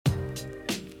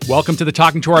Welcome to the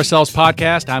Talking to Ourselves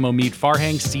podcast. I'm Omid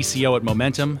Farhang, CCO at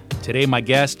Momentum. Today, my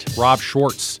guest, Rob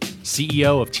Schwartz,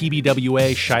 CEO of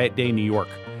TBWA Chiat Day New York.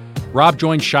 Rob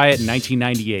joined Chiat in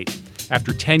 1998.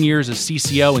 After 10 years as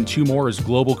CCO and 2 more as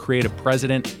Global Creative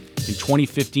President, in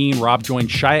 2015, Rob joined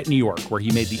Chiat New York, where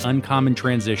he made the uncommon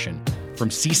transition from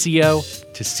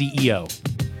CCO to CEO.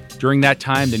 During that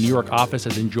time, the New York office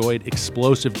has enjoyed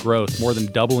explosive growth, more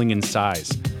than doubling in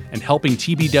size, and helping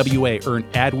TBWA earn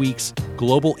Adweek's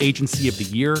Global Agency of the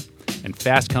Year and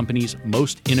Fast Company's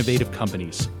Most Innovative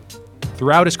Companies.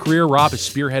 Throughout his career, Rob has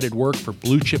spearheaded work for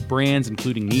blue-chip brands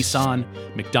including Nissan,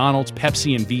 McDonald's,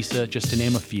 Pepsi, and Visa, just to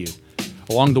name a few.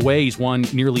 Along the way, he's won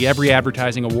nearly every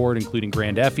advertising award, including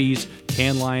Grand Effies,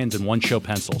 Cannes Lions, and One Show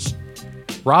Pencils.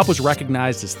 Rob was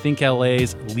recognized as Think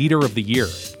LA's Leader of the Year,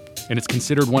 and is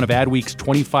considered one of Adweek's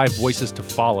 25 voices to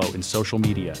follow in social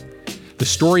media. The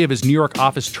story of his New York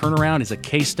office turnaround is a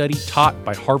case study taught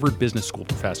by Harvard Business School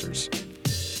professors.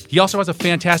 He also has a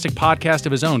fantastic podcast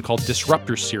of his own called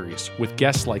Disruptor Series with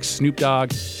guests like Snoop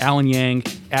Dogg, Alan Yang,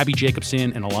 Abby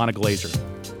Jacobson, and Alana Glazer.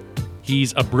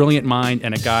 He's a brilliant mind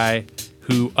and a guy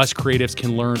who us creatives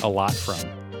can learn a lot from.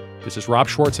 This is Rob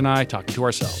Schwartz and I talking to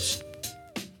ourselves.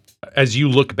 As you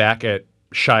look back at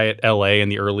Chiat LA in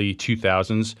the early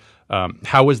 2000s,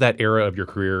 how was that era of your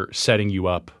career setting you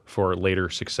up for later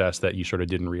success that you sort of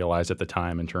didn't realize at the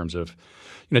time in terms of,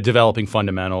 developing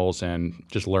fundamentals and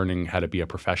just learning how to be a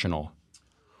professional?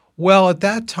 Well, at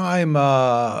that time,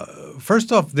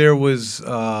 first off, there was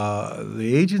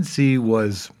the agency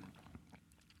was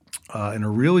in a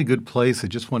really good place. It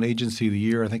just won Agency of the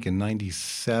Year, I think, in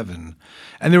 '97,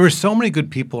 and there were so many good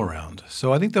people around.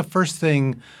 So I think the first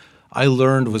thing I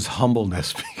learned was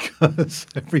humbleness because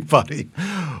everybody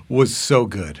was so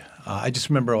good. I just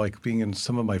remember being in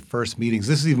some of my first meetings.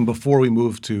 This is even before we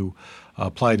moved to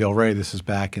Playa del Rey. This is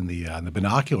back in the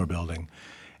Binocular building.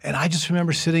 And I just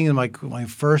remember sitting in my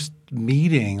first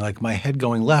meeting, my head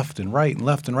going left and right and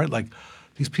left and right.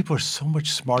 These people are so much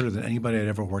smarter than anybody I'd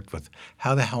ever worked with.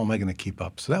 How the hell am I going to keep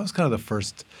up? So that was kind of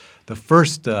the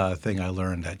first thing I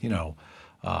learned that,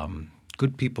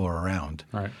 good people are around.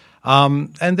 Right.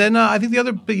 And then I think the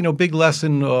other big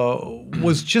lesson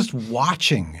was just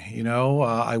watching.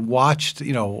 I watched.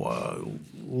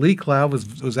 Lee Cloud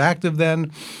was active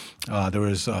then. There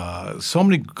was so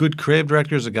many good creative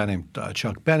directors. A guy named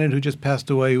Chuck Bennett who just passed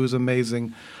away, who was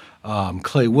amazing.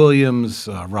 Clay Williams,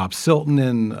 Rob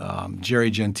Siltonen,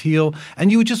 Jerry Gentile,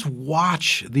 and you would just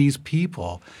watch these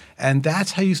people, and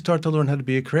that's how you start to learn how to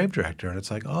be a creative director. And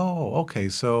it's like, oh, okay,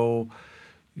 so.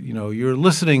 You're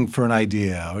listening for an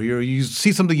idea, or you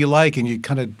see something you like and you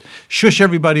kind of shush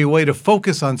everybody away to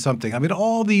focus on something. I mean,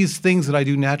 all these things that I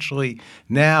do naturally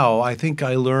now, I think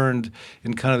I learned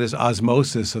in kind of this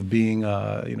osmosis of being,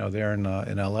 there in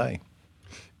L.A.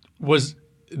 Was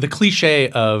the cliche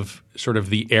of sort of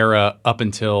the era up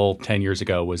until 10 years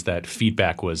ago was that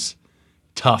feedback was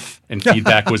tough and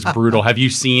feedback was brutal. Have you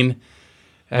seen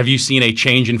a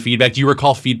change in feedback? Do you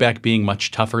recall feedback being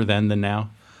much tougher then than now?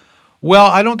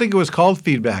 Well, I don't think it was called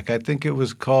feedback. I think it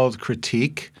was called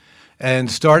critique.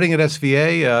 And starting at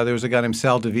SVA, there was a guy named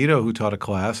Sal DeVito who taught a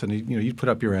class, and you'd put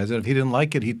up your ads, and if he didn't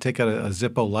like it, he'd take out a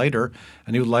Zippo lighter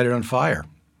and he would light it on fire.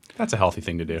 That's a healthy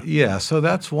thing to do. Yeah, so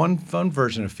that's one fun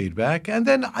version of feedback. And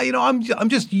then I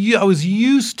was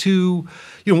used to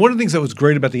one of the things that was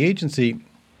great about the agency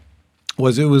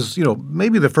was it was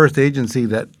maybe the first agency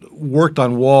that worked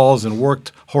on walls and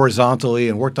worked horizontally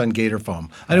and worked on gator foam.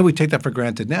 I know we take that for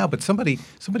granted now, but somebody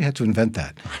had to invent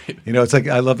that. Right. It's like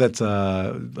I love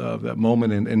that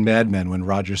moment in Mad Men when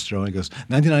Roger Sterling goes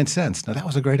 99 cents. Now that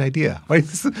was a great idea. Right?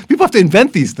 People have to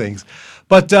invent these things.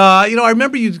 But I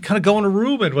remember you'd kind of go in a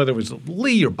room, and whether it was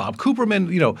Lee or Bob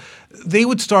Cooperman, they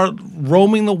would start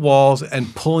roaming the walls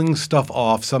and pulling stuff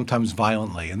off, sometimes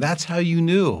violently, and that's how you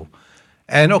knew.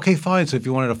 And okay, fine. So if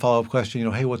you wanted a follow-up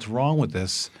question, hey, what's wrong with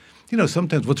this?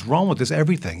 Sometimes what's wrong with this?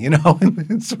 Everything,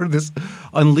 and sort of this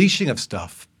unleashing of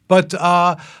stuff. But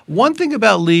one thing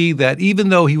about Lee that even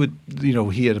though he would,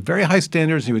 he had very high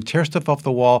standards, he would tear stuff off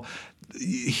the wall,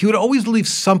 he would always leave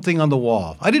something on the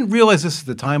wall. I didn't realize this at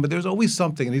the time, but there was always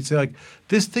something. And he'd say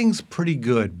this thing's pretty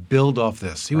good. Build off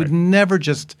this. He would never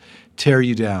just tear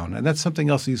you down. And that's something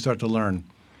else that you start to learn.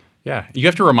 Yeah. You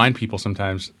have to remind people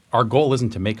sometimes our goal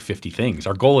isn't to make 50 things.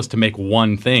 Our goal is to make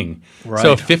one thing. Right.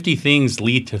 So if 50 things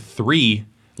lead to 3,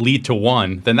 lead to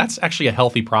 1, then that's actually a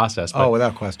healthy process. But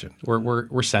without question.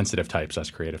 We're sensitive types, us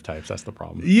creative types. That's the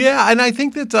problem. Yeah, and I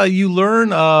think that you learn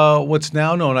what's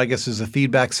now known, I guess, as a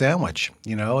feedback sandwich.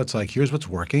 It's like, here's what's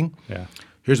working. Yeah.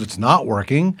 here's what's not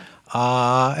working,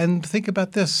 and think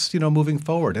about this, moving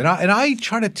forward. And I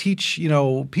try to teach,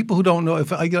 people who don't know.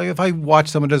 If I watch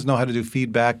someone who doesn't know how to do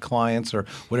feedback, clients or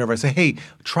whatever, I say, hey,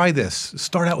 try this.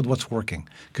 Start out with what's working,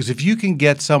 because if you can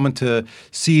get someone to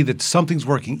see that something's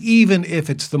working, even if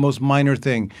it's the most minor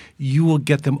thing, you will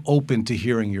get them open to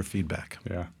hearing your feedback.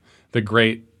 Yeah, the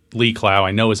great Lee Clow,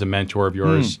 I know is a mentor of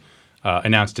yours,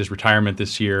 announced his retirement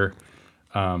this year.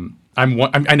 I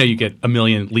know you get a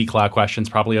million Lee Clow questions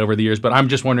probably over the years, but I'm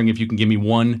just wondering if you can give me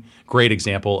one great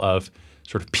example of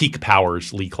sort of peak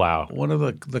powers Lee Clow. One of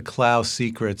the Clow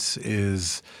secrets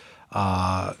is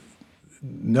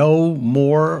know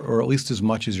more or at least as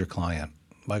much as your client.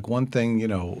 Like one thing,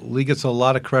 Lee gets a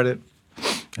lot of credit,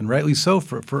 and rightly so,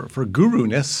 for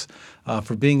guru-ness,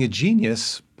 for being a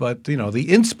genius, but the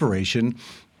inspiration.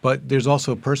 But there's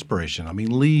also perspiration. I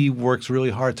mean, Lee works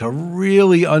really hard to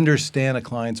really understand a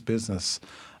client's business.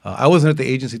 I wasn't at the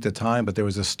agency at the time, but there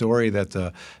was a story that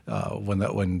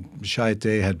when Chiat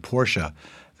Day had Porsche,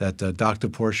 that Dr.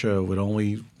 Porsche would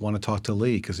only want to talk to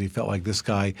Lee because he felt like this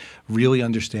guy really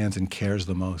understands and cares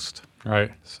the most.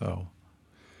 Right. So,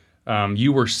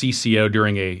 you were CCO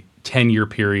during a 10-year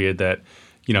period that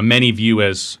many view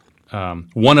as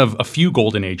one of a few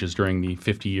golden ages during the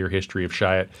 50-year history of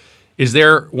Chiat. Is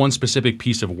there one specific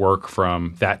piece of work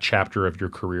from that chapter of your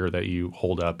career that you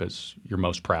hold up as your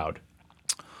most proud?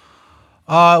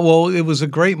 Well, it was a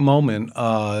great moment,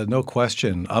 no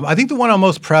question. I think the one I'm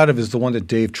most proud of is the one that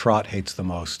Dave Trott hates the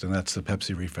most, and that's the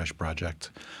Pepsi Refresh project.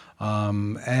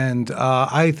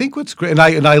 I think what's great,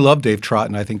 and I love Dave Trott,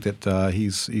 and I think that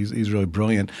he's really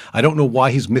brilliant. I don't know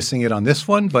why he's missing it on this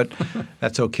one, but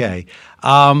that's okay.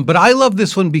 But I love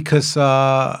this one because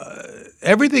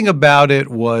everything about it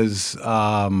was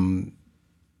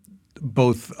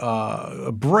both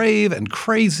brave and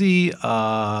crazy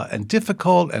and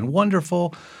difficult and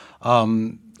wonderful.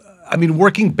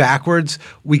 Working backwards,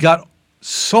 we got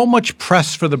so much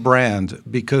press for the brand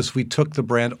because we took the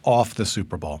brand off the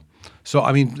Super Bowl. So,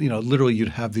 literally you'd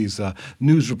have these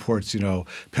news reports,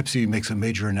 Pepsi makes a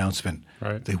major announcement.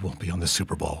 Right. They won't be on the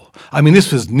Super Bowl.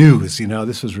 This was news,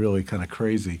 this was really kind of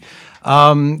crazy.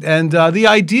 The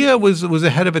idea was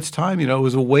ahead of its time. It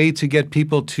was a way to get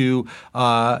people to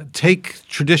take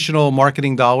traditional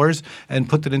marketing dollars and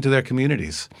put it into their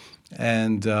communities.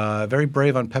 And very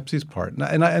brave on Pepsi's part.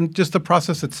 And just the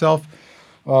process itself,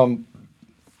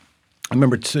 I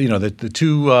remember, the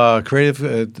two the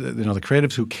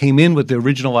creatives who came in with the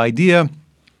original idea,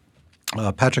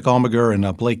 Patrick Almager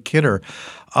and Blake Kidder.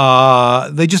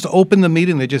 They just opened the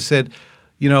meeting. They just said,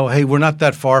 hey, we're not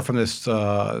that far from this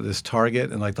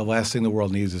target, and like the last thing the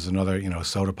world needs is another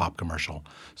soda pop commercial.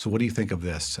 So what do you think of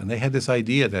this? And they had this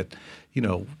idea that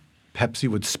Pepsi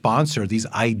would sponsor these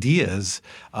ideas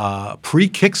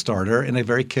pre-Kickstarter in a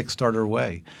very Kickstarter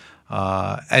way,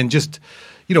 and just.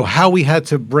 How we had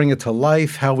to bring it to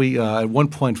life, how we at one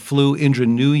point flew Indra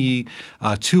Nooyi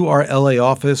to our LA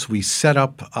office. We set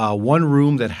up one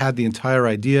room that had the entire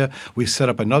idea. We set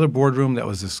up another boardroom that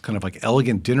was this kind of like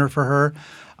elegant dinner for her.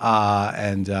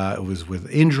 It was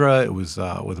with Indra, it was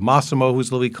with Massimo, who's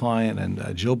the lead client,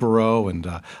 and Jill Barreau, and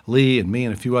Lee, and me,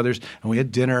 and a few others. And we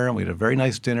had dinner, and we had a very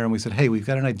nice dinner, and we said, hey, we've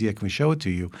got an idea. Can we show it to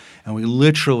you? And we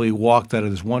literally walked out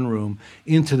of this one room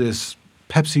into this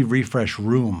Pepsi Refresh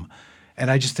room. And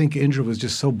I just think Indra was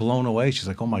just so blown away. She's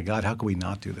like, oh, my God, how could we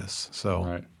not do this? So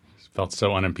right. It felt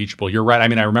so unimpeachable. You're right. I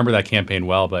remember that campaign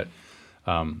well, but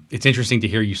it's interesting to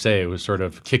hear you say it was sort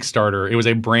of Kickstarter. It was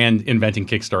a brand inventing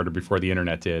Kickstarter before the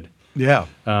internet did. Yeah.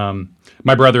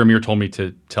 My brother Amir told me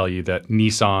to tell you that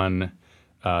Nissan,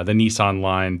 the Nissan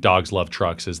line, Dogs Love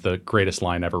Trucks, is the greatest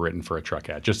line ever written for a truck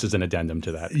ad, just as an addendum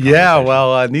to that. Yeah,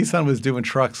 well, Nissan was doing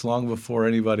trucks long before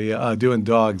anybody, doing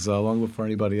dogs long before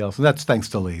anybody else. And that's thanks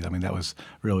to Lee. That was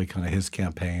really kind of his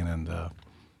campaign. And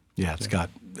it's got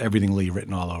everything Lee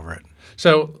written all over it.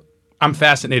 So I'm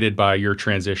fascinated by your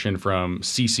transition from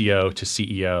CCO to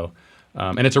CEO.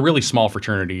 And it's a really small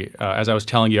fraternity. As I was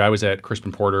telling you, I was at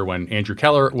Crispin Porter when Andrew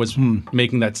Keller was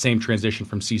making that same transition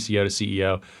from CCO to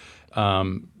CEO.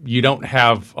 You don't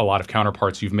have a lot of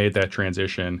counterparts. You've made that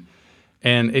transition.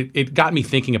 And it got me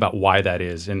thinking about why that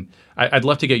is. And I'd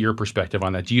love to get your perspective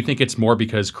on that. Do you think it's more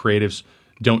because creatives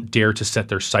don't dare to set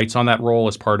their sights on that role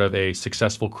as part of a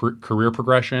successful career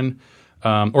progression?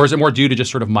 Or is it more due to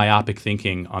just sort of myopic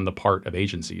thinking on the part of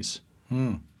agencies?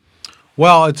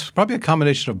 Well, it's probably a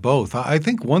combination of both. I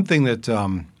think one thing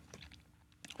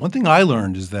I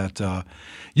learned is that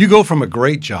you go from a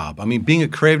great job. Being a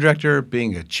creative director,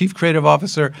 being a chief creative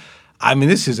officer,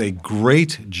 this is a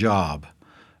great job.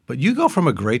 But you go from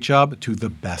a great job to the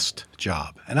best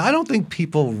job. And I don't think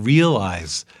people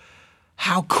realize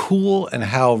how cool and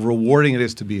how rewarding it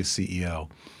is to be a CEO.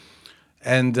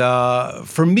 And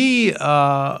for me,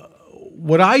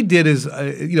 what I did is,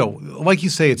 like you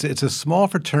say, it's a small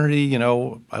fraternity.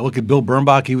 I look at Bill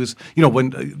Bernbach. He was,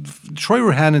 when Troy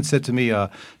Ruhanen said to me,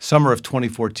 summer of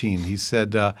 2014, he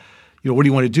said, what do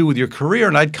you want to do with your career?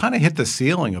 And I'd kind of hit the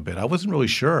ceiling a bit. I wasn't really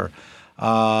sure.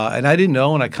 And I didn't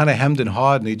know, and I kind of hemmed and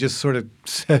hawed, and he just sort of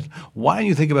said, why don't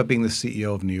you think about being the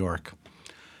CEO of New York?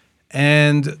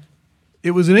 And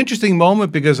it was an interesting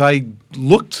moment because I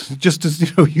looked, just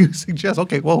as you suggest,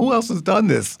 okay, well, who else has done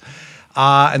this?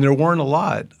 And there weren't a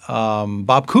lot.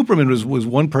 Bob Cooperman was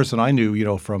one person I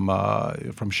knew, from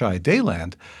Chiat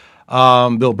Dayland.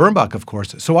 Bill Bernbach, of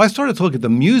course. So I started to look at the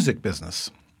music business.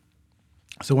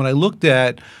 So when I looked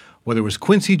at whether it was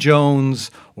Quincy Jones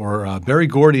or Berry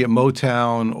Gordy at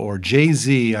Motown or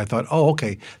Jay-Z, I thought, oh,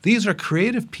 okay, these are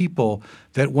creative people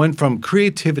that went from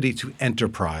creativity to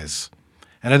enterprise.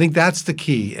 And I think that's the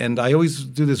key. And I always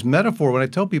do this metaphor when I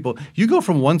tell people, you go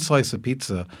from one slice of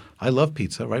pizza. I love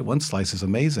pizza, right? One slice is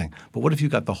amazing. But what if you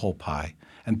got the whole pie?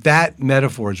 And that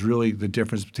metaphor is really the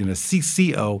difference between a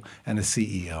CCO and a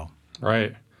CEO.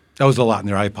 Right. That was a lot in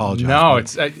there. I apologize. No,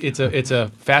 it's a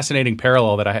fascinating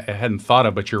parallel that I hadn't thought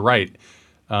of, but you're right.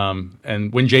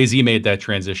 And when Jay-Z made that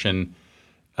transition,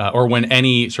 or when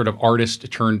any sort of artist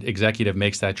turned executive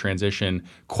makes that transition,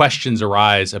 questions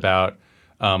arise about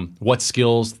what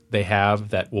skills they have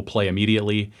that will play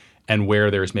immediately, and where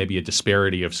there's maybe a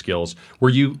disparity of skills. Were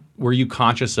you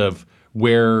conscious of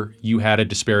where you had a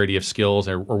disparity of skills,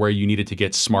 or where you needed to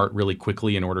get smart really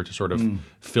quickly in order to sort of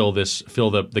fill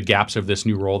the gaps of this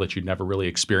new role that you'd never really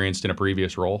experienced in a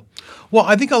previous role? Well,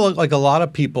 I think like a lot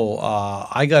of people,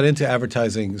 I got into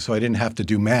advertising so I didn't have to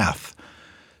do math.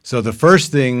 So the first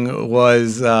thing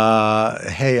was,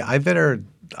 hey, I better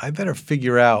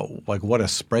figure out like what a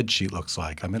spreadsheet looks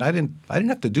like. I mean, I didn't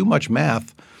have to do much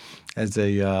math as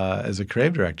a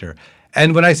creative director.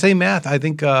 And when I say math, I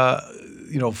think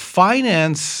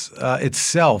finance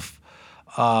itself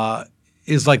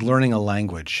is like learning a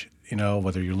language.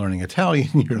 Whether you're learning Italian,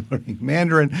 you're learning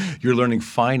Mandarin, you're learning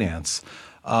finance.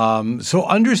 So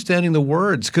understanding the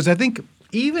words, because I think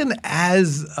even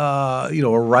as a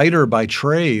writer by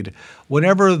trade,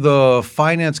 whenever the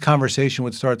finance conversation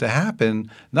would start to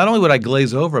happen, not only would I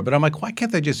glaze over it, but I'm like, why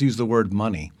can't they just use the word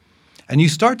money? And you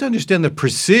start to understand the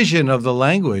precision of the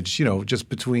language, just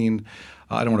between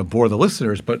I don't want to bore the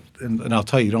listeners, but and I'll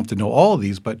tell you, you don't have to know all of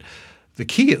these, but the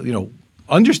key,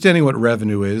 understanding what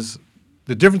revenue is,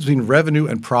 the difference between revenue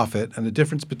and profit, and the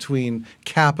difference between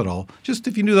capital. Just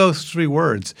if you knew those three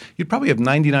words, you'd probably have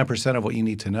 99% of what you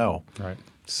need to know. Right.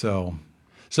 So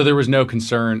there was no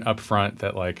concern up front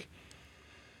that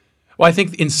I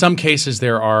think in some cases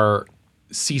there are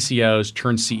CCOs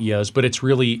turned CEOs, but it's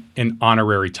really an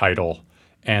honorary title.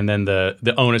 And then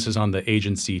the onus is on the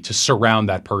agency to surround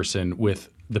that person with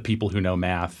the people who know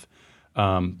math.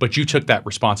 But you took that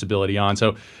responsibility on.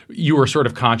 So you were sort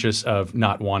of conscious of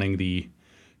not wanting the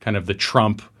kind of the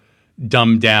Trump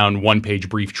dumbed down one-page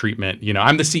brief treatment.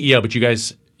 I'm the CEO, but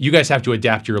you guys have to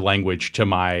adapt your language to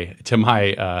my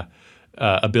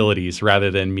abilities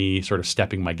rather than me sort of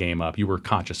stepping my game up. You were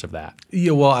conscious of that.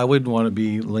 Yeah, well, I wouldn't want to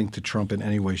be linked to Trump in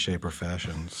any way, shape, or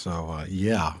fashion. So,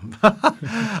 yeah.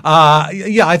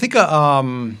 I think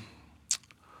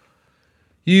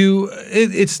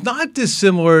it's not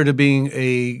dissimilar to being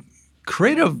a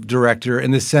creative director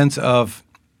in the sense of,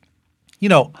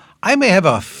 I may have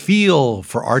a feel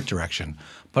for art direction,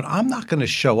 but I'm not going to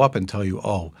show up and tell you,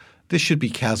 oh, this should be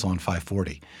Caslon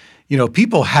 540.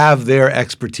 People have their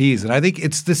expertise, and I think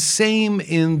it's the same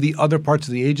in the other parts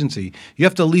of the agency. You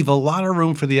have to leave a lot of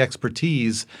room for the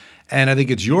expertise, and I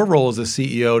think it's your role as a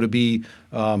CEO to be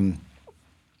kind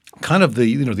of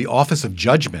the office of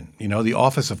judgment, the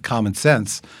office of common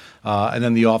sense, and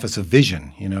then the office of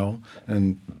vision,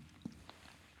 and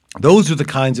those are the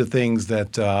kinds of things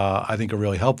that I think are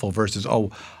really helpful versus,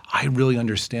 oh, I really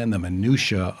understand the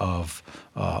minutia of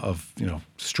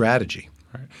strategy.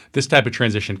 Right. This type of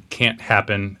transition can't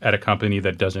happen at a company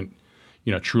that doesn't,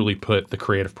 truly put the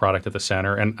creative product at the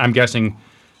center. And I'm guessing,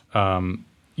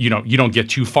 you don't get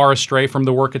too far astray from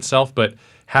the work itself, but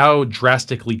how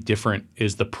drastically different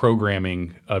is the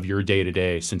programming of your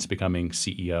day-to-day since becoming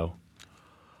CEO?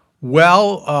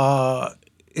 Well,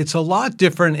 it's a lot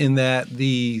different in that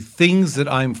the things that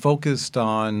I'm focused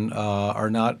on are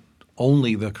not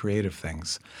only the creative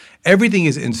things. Everything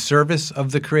is in service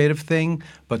of the creative thing,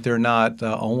 but they're not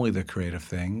only the creative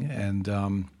thing. And,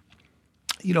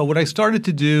 what I started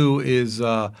to do is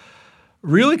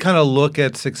really kind of look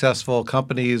at successful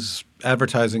companies,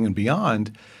 advertising and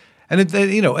beyond. And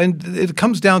it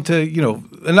comes down to,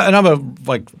 and I'm a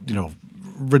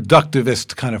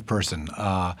reductivist kind of person.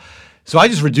 So I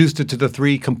just reduced it to the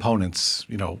three components,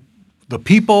 the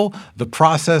people, the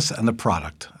process, and the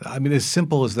product. I mean, as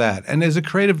simple as that. And as a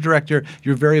creative director,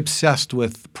 you're very obsessed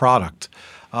with product.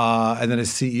 And then as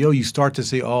CEO, you start to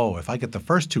see, if I get the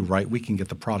first two right, we can get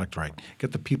the product right,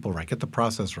 get the people right, get the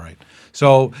process right.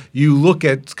 So you look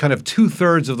at kind of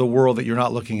 2/3 of the world that you're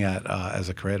not looking at as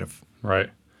a creative. Right.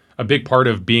 A big part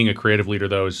of being a creative leader,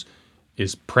 though,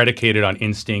 is predicated on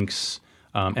instincts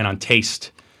and on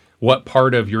taste. What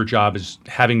part of your job is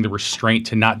having the restraint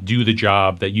to not do the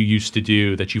job that you used to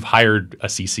do, that you've hired a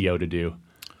CCO to do?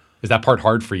 Is that part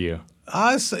hard for you?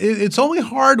 It's only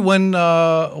hard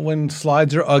when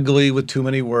slides are ugly with too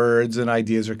many words and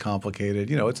ideas are complicated.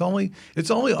 It's only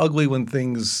ugly when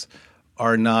things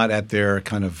are not at their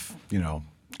kind of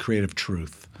creative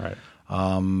truth. Right.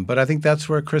 But I think that's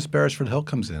where Chris Beresford Hill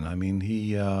comes in. I mean,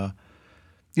 he,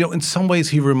 in some ways,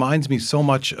 he reminds me so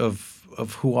much of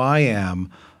who I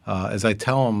am. As I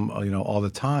tell him, all the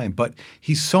time. But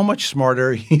he's so much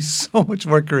smarter. He's so much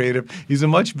more creative. He's a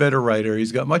much better writer.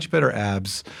 He's got much better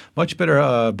abs, much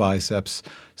better biceps.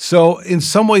 So in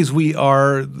some ways, we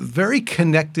are very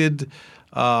connected,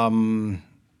 at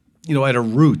a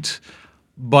root.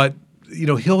 But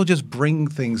he'll just bring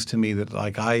things to me that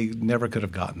I never could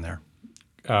have gotten there.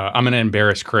 I'm going to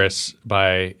embarrass Chris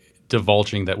by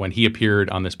divulging that when he appeared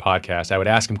on this podcast, I would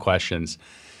ask him questions.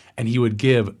 And he would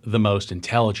give the most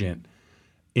intelligent,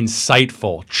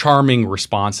 insightful, charming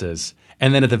responses.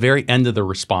 And then at the very end of the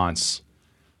response,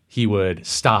 he would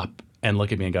stop and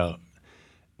look at me and go,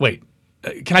 wait,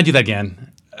 can I do that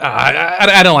again?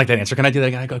 I don't like that answer. Can I do that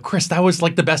again? I go, Chris, that was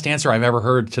like the best answer I've ever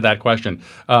heard to that question.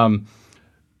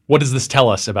 What does this tell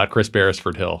us about Chris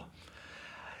Beresford Hill?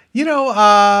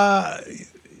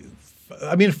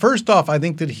 First off, I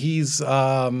think that he's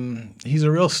a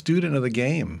real student of the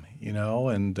game,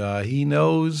 and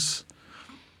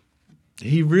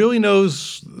he really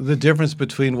knows the difference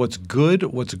between what's good,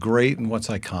 what's great, and what's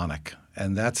iconic.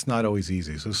 And that's not always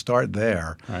easy. So start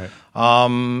there. Right.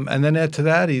 And then add to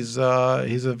that, he's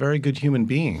a very good human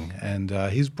being. And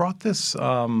he's brought this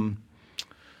kind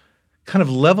of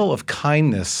level of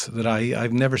kindness that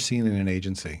I've never seen in an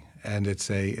agency. And it's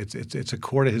a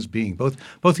core to his being.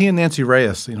 Both he and Nancy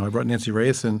Reyes. I brought Nancy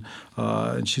Reyes in,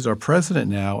 and she's our president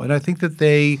now. And I think that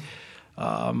they,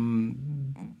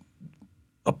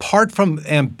 apart from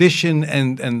ambition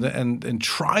and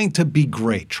trying to be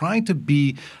great, trying to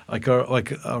be like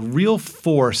a real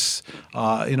force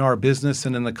in our business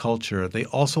and in the culture, they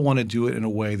also want to do it in a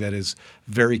way that is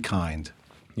very kind.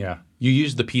 Yeah, you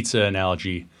used the pizza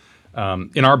analogy.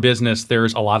 In our business,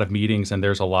 there's a lot of meetings and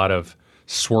there's a lot of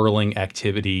swirling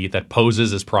activity that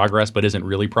poses as progress but isn't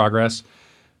really progress.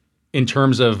 In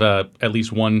terms of at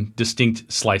least one distinct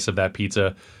slice of that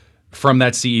pizza, from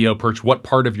that CEO perch, what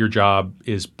part of your job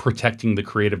is protecting the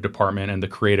creative department and the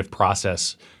creative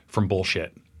process from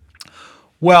bullshit?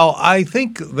 Well, I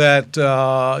think that there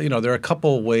are a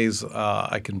couple ways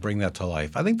I can bring that to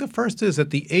life. I think the first is that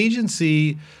the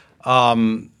agency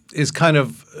is kind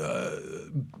of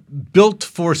built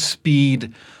for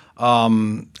speed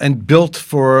and built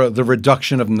for the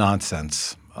reduction of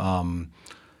nonsense.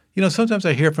 Sometimes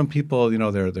I hear from people,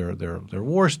 their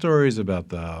war stories about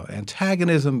the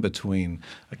antagonism between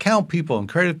account people and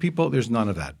creative people. There's none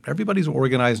of that. Everybody's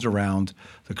organized around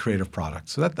the creative product.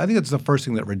 So I think that's the first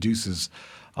thing that reduces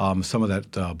some of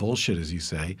that bullshit, as you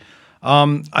say.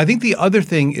 I think the other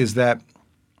thing is that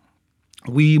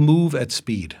we move at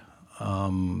speed.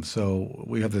 So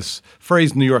we have this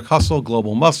phrase, New York hustle,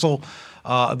 global muscle.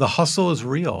 The hustle is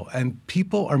real, and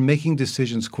people are making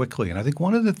decisions quickly. And I think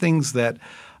one of the things that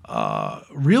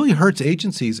really hurts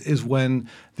agencies is when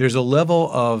there's a level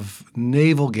of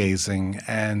navel-gazing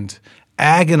and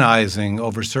agonizing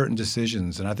over certain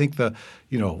decisions. And I think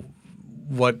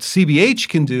what CBH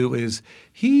can do is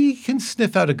he can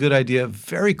sniff out a good idea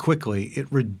very quickly. It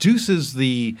reduces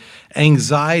the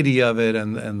anxiety of it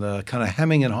and the kind of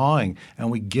hemming and hawing, and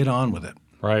we get on with it.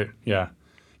 Right, yeah.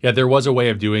 Yeah, there was a way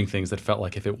of doing things that felt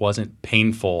like if it wasn't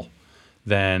painful,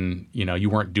 then you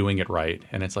weren't doing it right.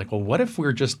 And it's like, well, what if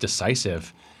we're just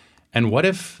decisive? And what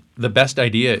if the best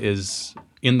idea is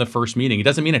in the first meeting? It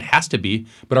doesn't mean it has to be,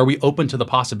 but are we open to the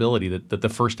possibility that the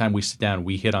first time we sit down,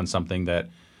 we hit on something that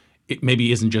it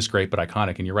maybe isn't just great but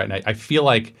iconic? And you're right. And I feel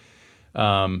like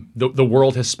the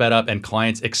world has sped up and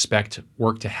clients expect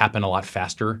work to happen a lot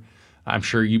faster. I'm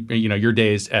sure your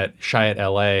days at Chiat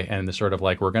LA and the sort of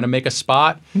like, we're going to make a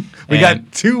spot. We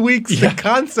got 2 weeks to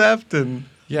concept and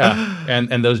yeah,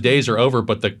 and those days are over.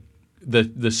 But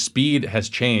the speed has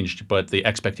changed, but the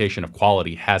expectation of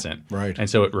quality hasn't. Right. And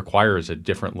so it requires a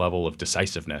different level of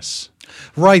decisiveness.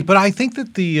 Right, but I think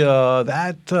that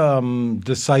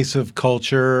decisive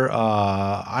culture,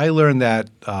 I learned that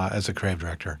as a creative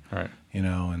director. Right.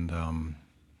 And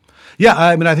yeah,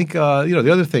 I mean, I think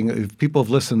the other thing, if people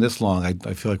have listened this long, I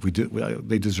feel like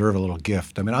they deserve a little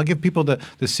gift. I mean, I'll give people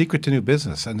the secret to new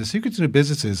business, and the secret to new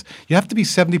business is you have to be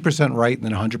 70% right and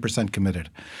then 100% committed.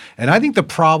 And I think the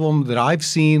problem that I've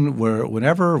seen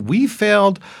whenever we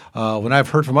failed, when I've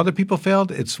heard from other people failed,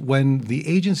 it's when the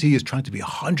agency is trying to be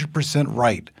 100%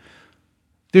 right.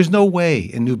 There's no way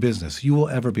in new business you will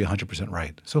ever be 100%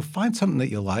 right. So find something that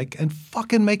you like and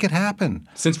fucking make it happen.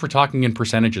 Since we're talking in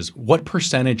percentages, what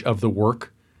percentage of the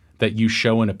work that you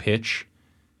show in a pitch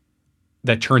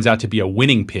that turns out to be a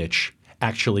winning pitch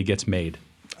actually gets made?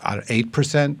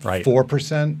 8%, right.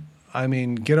 4%. I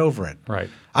mean, get over it. Right.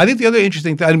 I think the other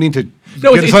interesting thing, I didn't mean to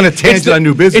get us on a tangent on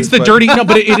new business. It's the dirty, no,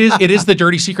 but it is the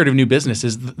dirty secret of new business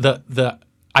is the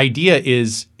idea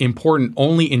is important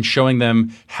only in showing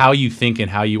them how you think and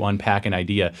how you unpack an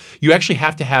idea. You actually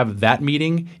have to have that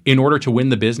meeting in order to win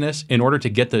the business, in order to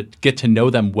get to know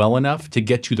them well enough to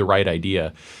get to the right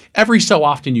idea. Every so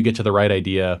often you get to the right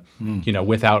idea,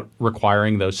 without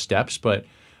requiring those steps. But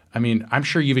I mean, I'm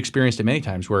sure you've experienced it many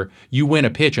times where you win a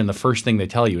pitch and the first thing they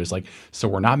tell you is like, so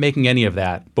we're not making any of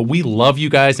that, but we love you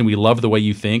guys and we love the way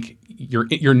you think.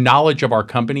 Your knowledge of our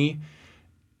company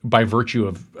by virtue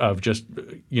of just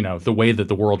the way that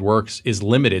the world works is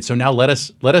limited. So now let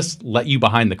us let you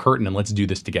behind the curtain and let's do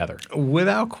this together.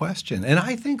 Without question. And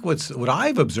I think what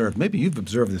I've observed, maybe you've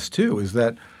observed this too, is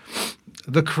that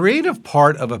the creative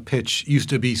part of a pitch used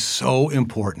to be so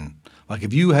important. Like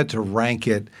if you had to rank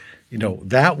it,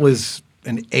 that was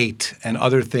an 8 and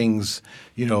other things,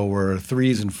 were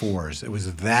 3s and 4s. It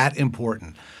was that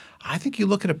important. I think you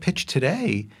look at a pitch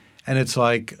today and it's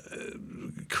like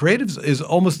creatives is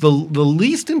almost the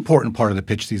least important part of the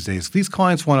pitch these days. These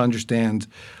clients want to understand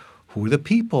who are the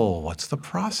people, what's the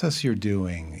process you're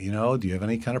doing, do you have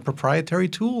any kind of proprietary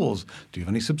tools? Do you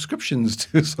have any subscriptions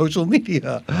to social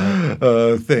media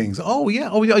things? Oh,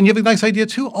 yeah, and you have a nice idea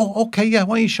too? Oh, okay, yeah,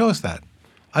 why don't you show us that?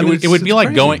 It would be like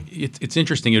crazy. Going. It's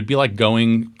interesting. It would be like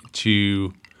going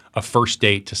to a first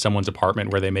date to someone's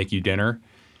apartment where they make you dinner,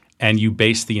 and you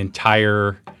base the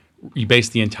entire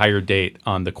date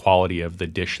on the quality of the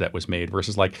dish that was made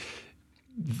versus like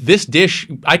this dish.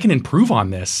 I can improve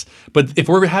on this, but if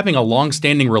we're having a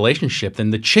long-standing relationship, then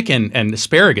the chicken and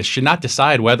asparagus should not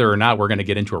decide whether or not we're going to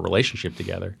get into a relationship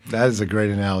together. That is a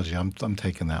great analogy. I'm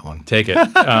taking that one. Take it.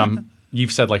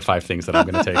 You've said like 5 things that I'm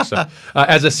going to take. So,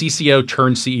 as a CCO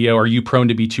turned CEO, are you prone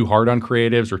to be too hard on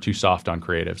creatives or too soft on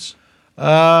creatives?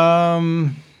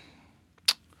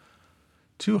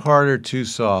 Too hard or too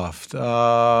soft?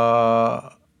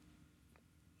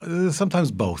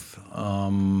 Sometimes both.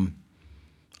 I'm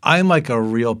like a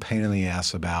real pain in the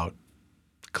ass about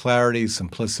clarity,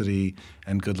 simplicity,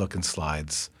 and good-looking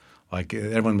slides. Like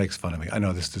everyone makes fun of me. I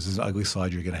know this is an ugly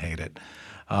slide. You're going to hate it.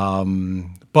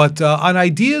 But on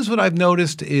ideas, what I've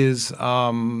noticed is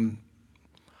I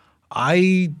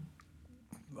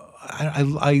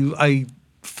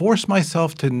force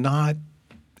myself to not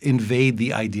invade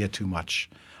the idea too much.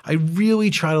 I really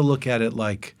try to look at it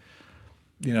like,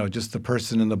 just the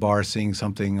person in the bar seeing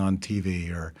something on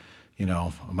TV or,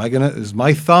 is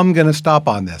my thumb going to stop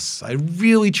on this? I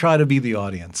really try to be the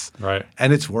audience. Right.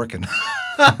 And it's working.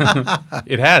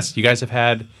 It has. You guys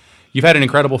you've had an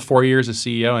incredible 4 years as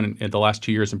CEO, and the last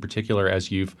 2 years in particular,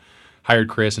 as you've hired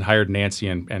Chris and hired Nancy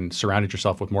and surrounded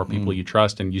yourself with more people you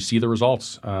trust, and you see the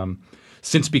results.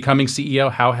 Since becoming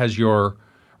CEO, how has your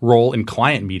role in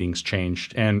client meetings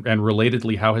changed? And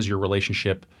relatedly, how has your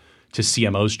relationship to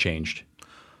CMOs changed?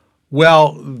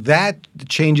 Well, that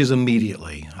changes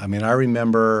immediately. I mean, I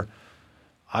remember,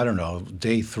 I don't know,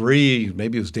 day 3,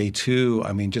 maybe it was day 2,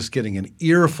 just getting an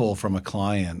earful from a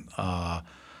client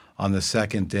on the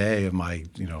second day of my,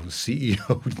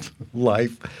 CEO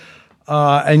life.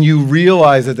 And you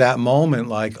realize at that moment,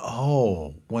 like,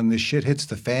 oh, when the shit hits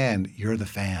the fan, you're the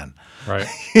fan. Right.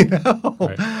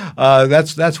 Right.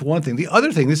 That's one thing. The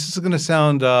other thing, this is going to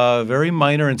sound very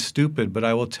minor and stupid, but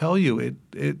I will tell you,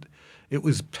 it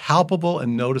was palpable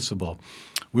and noticeable.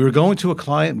 We were going to a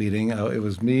client meeting. It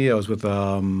was me. I was with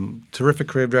a terrific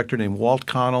creative director named Walt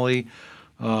Connolly.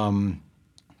 And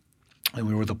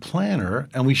we were the planner.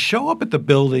 And we show up at the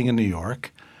building in New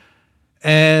York.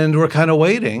 And we're kind of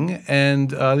waiting.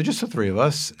 And there's just the 3 of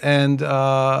us. And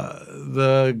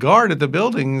the guard at the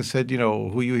building said,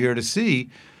 who are you here to see?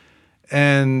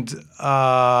 And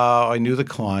I knew the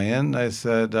client. I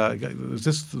said, is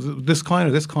this client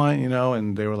or this client,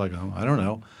 And they were like, oh, I don't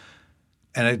know.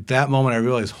 And at that moment, I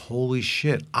realized, holy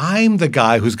shit, I'm the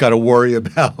guy who's got to worry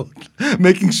about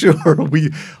making sure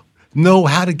we know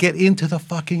how to get into the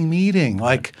fucking meeting.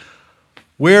 Like,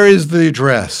 where is the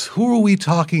address? Who are we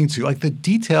talking to? Like the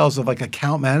details of like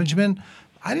account management.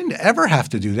 I didn't ever have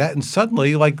to do that. And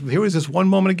suddenly, like, here was this one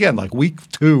moment again, like week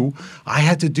 2, I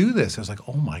had to do this. I was like,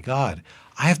 oh my God,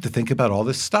 I have to think about all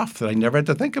this stuff that I never had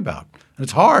to think about. And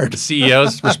it's hard. The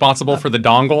CEO's responsible for the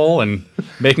dongle and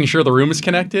making sure the room is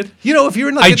connected. You know, if you're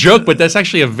in like I joke, but that's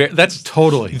actually that's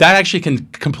totally. That actually can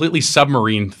completely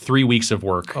submarine 3 weeks of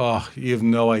work. Oh, you have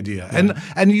no idea. Yeah.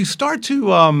 And you start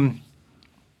to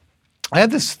I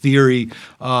have this theory.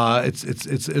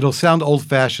 It'll sound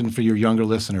old-fashioned for your younger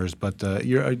listeners, but do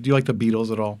you like the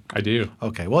Beatles at all? I do.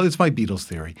 Okay, well, it's my Beatles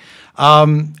theory.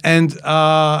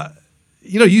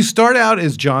 You start out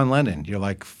as John Lennon. You're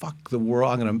like, fuck the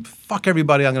world. I'm going to fuck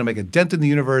everybody. I'm going to make a dent in the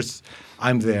universe.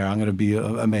 I'm there. I'm going to be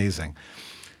amazing.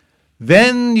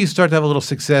 Then you start to have a little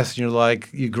success, and you're like,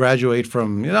 you graduate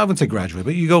from, I wouldn't say graduate,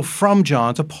 but you go from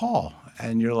John to Paul.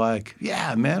 And you're like,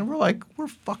 yeah, man, we're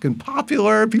fucking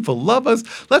popular. People love us.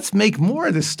 Let's make more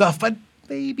of this stuff, but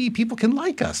maybe people can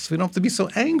like us. We don't have to be so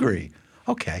angry.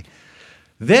 Okay.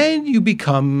 Then you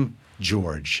become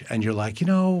George, and you're like,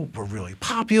 we're really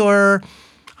popular.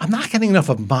 I'm not getting enough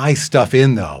of my stuff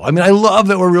in, though. I mean, I love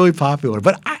that we're really popular,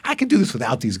 but I can do this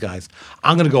without these guys.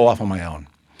 I'm going to go off on my own.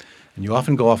 And you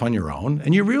often go off on your own,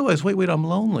 and you realize, wait, I'm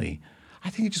lonely. I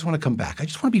think I just want to come back. I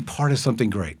just want to be part of something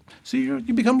great. So you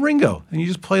become Ringo, and you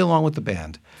just play along with the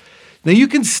band. Now, you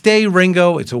can stay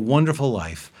Ringo. It's a wonderful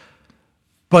life.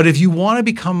 But if you want to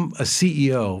become a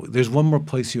CEO, there's one more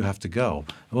place you have to go,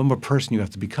 and one more person you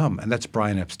have to become, and that's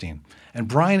Brian Epstein. And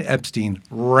Brian Epstein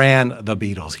ran the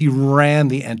Beatles. He ran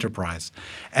the enterprise.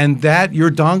 And that,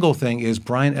 your dongle thing is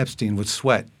Brian Epstein would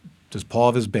sweat. Does Paul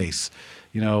have his bass?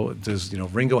 Does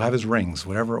Ringo have his rings?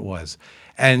 Whatever it was.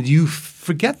 And you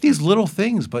forget these little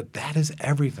things, but that is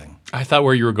everything. I thought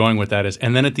where you were going with that is,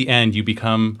 and then at the end, you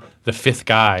become the 5th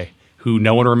guy who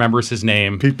no one remembers his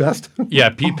name. Pete Best? Yeah,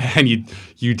 Pete, and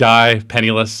you die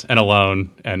penniless and alone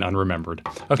and unremembered.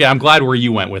 Okay, I'm glad where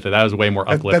you went with it. That was way more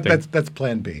uplifting. That's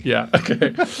plan B. Yeah,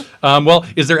 okay. Well,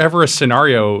 is there ever a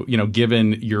scenario,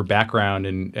 given your background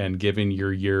and given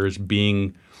your years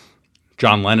being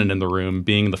John Lennon in the room,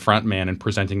 being the front man and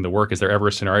presenting the work, is there ever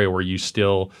a scenario where you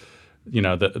still,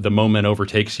 the moment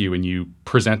overtakes you and you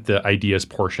present the ideas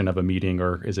portion of a meeting,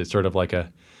 or is it sort of like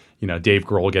a, Dave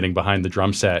Grohl getting behind the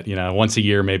drum set, once a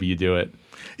year maybe you do it?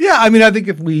 Yeah, I mean, I think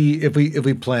if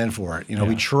we plan for it,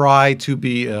 we try to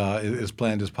be as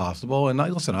planned as possible. And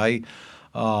listen, I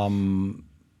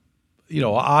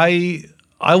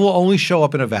will only show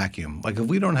up in a vacuum. Like if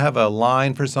we don't have a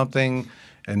line for something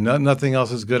and nothing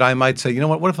else is good, I might say,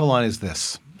 what if the line is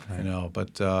this?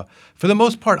 But for the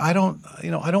most part, I don't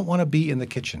want to be in the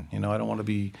kitchen. I don't want to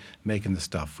be making the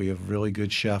stuff. We have really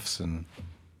good chefs, and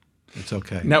it's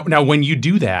okay. Now, when you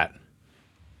do that,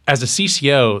 as a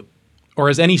CCO or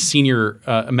as any senior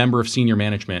member of senior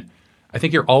management, I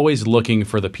think you're always looking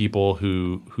for the people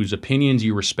whose opinions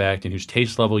you respect and whose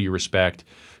taste level you respect,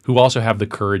 who also have the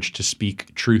courage to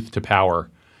speak truth to power.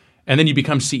 And then you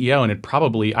become CEO, and it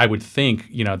probably, I would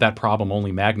think, that problem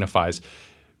only magnifies.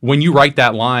 When you write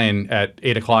that line at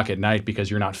 8 o'clock at night because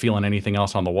you're not feeling anything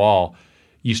else on the wall,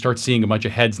 you start seeing a bunch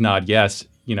of heads nod yes.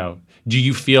 Do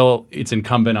you feel it's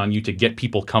incumbent on you to get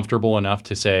people comfortable enough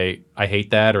to say, I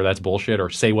hate that, or that's bullshit, or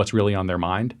say what's really on their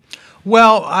mind?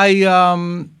 Well,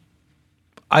 I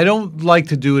don't like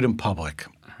to do it in public.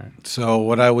 Right. So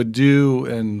what I would do,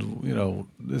 and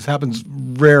this happens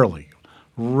rarely,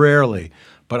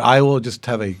 but I will just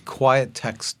have a quiet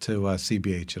text to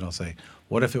CBH, and I'll say,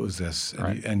 what if it was this?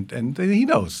 Right. And he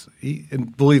knows.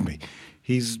 And believe me,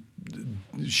 he's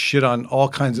shit on all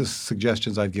kinds of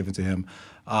suggestions I've given to him.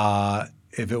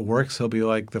 If it works, he'll be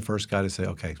like the first guy to say,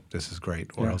 okay, this is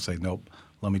great. Or I'll say, nope,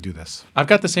 let me do this. I've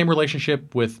got the same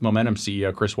relationship with Momentum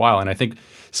CEO Chris Weil, and I think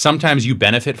sometimes you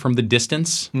benefit from the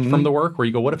distance from the work, where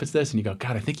you go, what if it's this? And you go,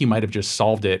 God, I think you might have just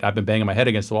solved it. I've been banging my head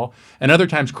against the wall. And other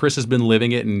times Chris has been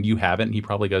living it and you haven't, and he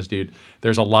probably goes, dude,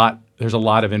 there's a lot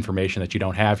of information that you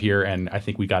don't have here, and I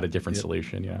think we got a different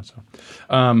solution.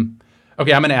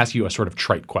 Okay, I'm going to ask you a sort of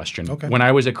trite question. Okay. When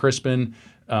I was at Crispin,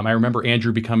 I remember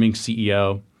Andrew becoming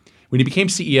CEO. When he became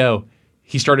CEO,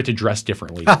 he started to dress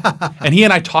differently. And he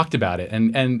and I talked about it.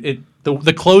 And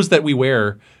the clothes that we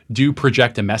wear do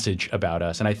project a message about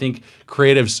us. And I think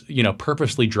creatives,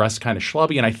 purposely dress kind of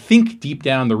schlubby. And I think deep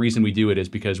down the reason we do it is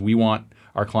because we want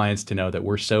our clients to know that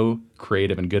we're so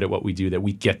creative and good at what we do that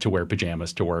we get to wear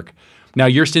pajamas to work. Now,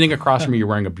 you're sitting across from me. You're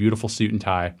wearing a beautiful suit and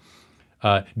tie.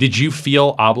 Did you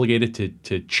feel obligated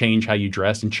to change how you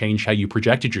dressed and change how you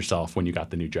projected yourself when you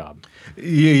got the new job?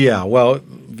 Yeah, well,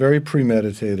 very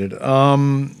premeditated.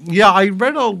 I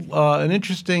read an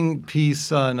interesting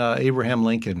piece on Abraham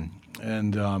Lincoln,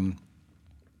 and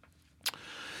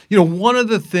one of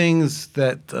the things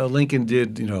that Lincoln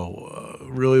did,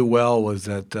 really well was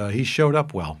that he showed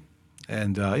up well,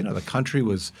 and the country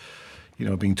was,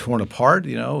 being torn apart.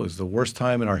 It was the worst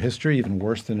time in our history, even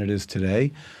worse than it is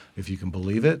today, if you can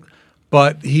believe it.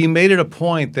 But he made it a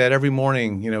point that every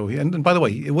morning, and by the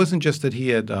way, it wasn't just that he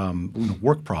had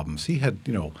work problems. He had,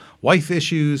 wife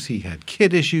issues. He had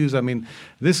kid issues. I mean,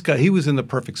 this guy, he was in the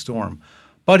perfect storm.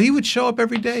 But he would show up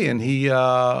every day, and he,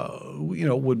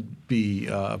 would be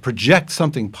project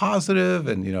something positive,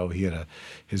 and he had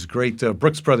his great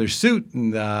Brooks Brothers suit,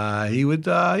 and he would,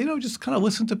 just kind of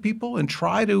listen to people and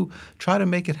try to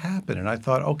make it happen. And I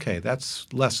thought, okay,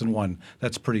 that's lesson one.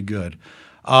 That's pretty good.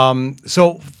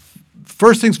 So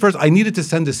first things first, I needed to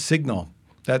send a signal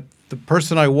that the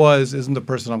person I was isn't the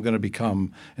person I'm going to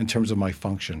become in terms of my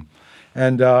function.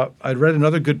 And I'd read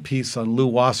another good piece on Lew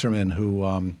Wasserman,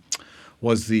 who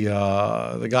was the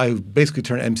guy who basically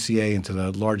turned MCA into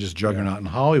the largest juggernaut in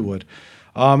Hollywood.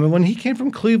 And when he came from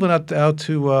Cleveland out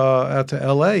to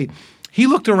L.A., he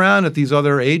looked around at these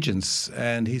other agents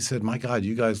and he said, "My God,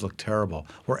 you guys look terrible.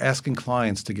 We're asking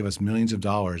clients to give us millions of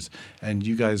dollars, and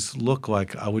you guys look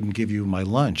like I wouldn't give you my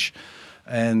lunch."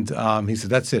 And he said,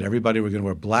 "That's it. Everybody, we're going to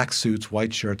wear black suits,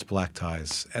 white shirts, black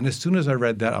ties." And as soon as I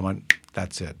read that, I went,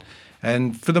 "That's it."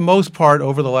 And for the most part,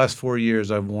 over the last 4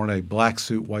 years, I've worn a black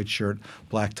suit, white shirt,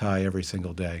 black tie every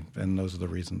single day. And those are the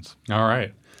reasons. All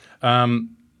right.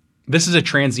 This is a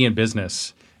transient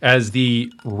business. As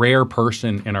the rare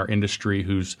person in our industry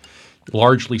who's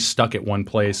largely stuck at one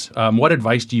place, what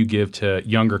advice do you give to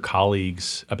younger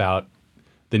colleagues about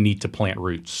the need to plant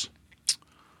roots?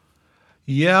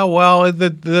 Yeah, well,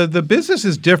 the business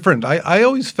is different. I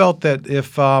always felt that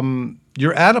if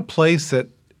you're at a place that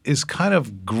is kind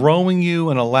of growing you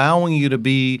and allowing you to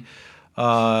be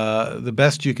the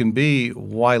best you can be,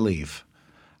 why leave?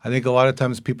 I think a lot of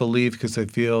times people leave because they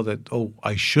feel that, oh,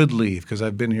 I should leave because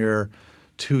I've been here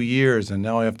 2 years and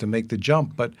now I have to make the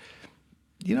jump. But,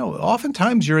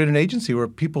 oftentimes you're in an agency where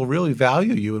people really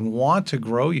value you and want to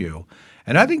grow you.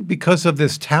 And I think because of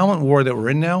this talent war that we're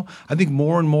in now, I think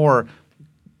more and more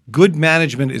good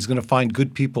management is going to find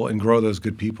good people and grow those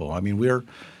good people. I mean, we're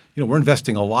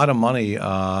investing a lot of money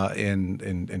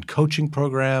in coaching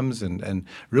programs and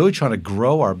really trying to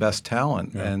grow our best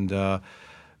talent. Yeah. And,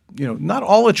 not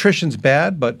all attrition's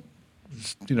bad, but,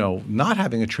 not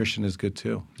having attrition is good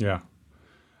too. Yeah.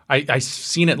 I've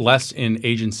seen it less in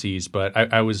agencies, but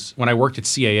when I worked at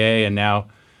CAA and now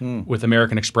with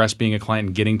American Express being a client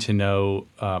and getting to know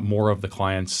more of the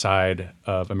client side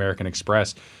of American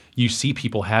Express, you see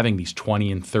people having these 20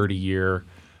 and 30-year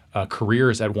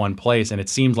careers at one place. And it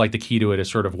seems like the key to it is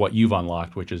sort of what you've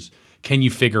unlocked, which is, can you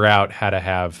figure out how to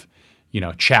have,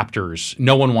 chapters?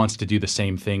 No one wants to do the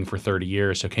same thing for 30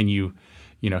 years. So can you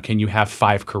have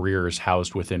 5 careers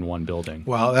housed within one building?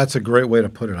 Well, that's a great way to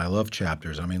put it. I love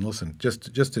chapters. I mean, listen, just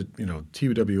at,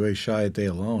 TBWA Chiat Day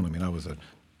alone, I mean, I was an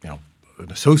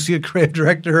associate creative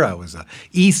director. I was a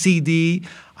ECD.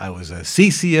 I was a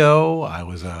CCO. I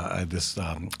was this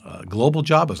global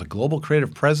job. I was a global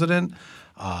creative president.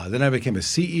 Then I became a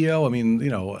CEO. I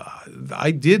mean,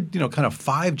 I did, kind of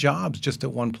 5 jobs just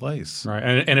at one place. Right,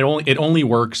 and it only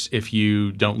works if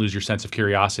you don't lose your sense of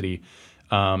curiosity.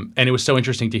 And it was so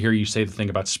interesting to hear you say the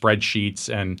thing about spreadsheets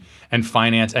and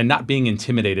finance and not being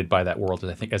intimidated by that world,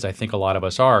 as I think a lot of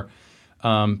us are,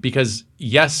 because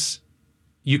yes,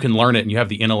 you can learn it and you have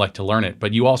the intellect to learn it,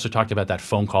 but you also talked about that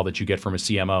phone call that you get from a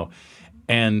CMO,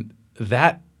 and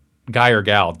that guy or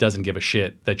gal doesn't give a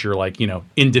shit that you're like,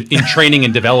 in training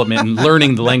and development and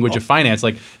learning the language of finance.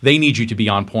 Like, they need you to be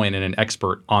on point and an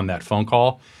expert on that phone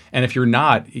call. And if you're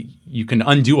not, you can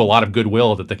undo a lot of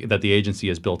goodwill that the agency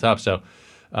has built up. So,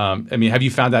 have you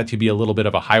found that to be a little bit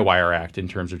of a high wire act in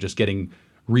terms of just getting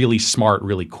really smart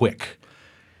really quick?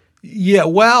 Yeah,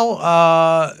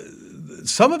 well,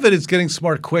 some of it is getting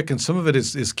smart quick, and some of it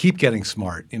is keep getting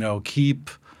smart. Keep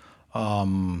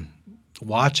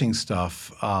watching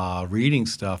stuff, reading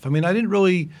stuff. I mean, I didn't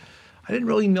really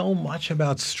know much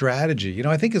about strategy.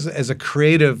 I think as a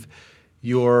creative,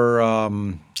 your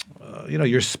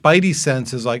spidey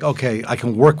sense is like, okay, I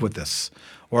can work with this,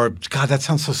 or God, that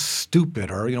sounds so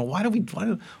stupid, or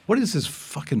what is this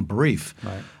fucking brief?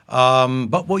 Right.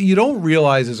 But what you don't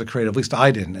realize as a creative, at least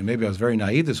I didn't, and maybe I was very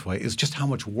naive this way, is just how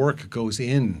much work goes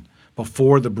in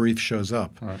before the brief shows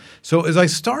up. Right. So as I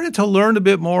started to learn a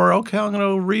bit more, okay, I'm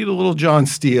going to read a little John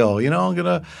Steele. I'm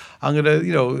gonna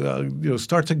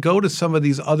start to go to some of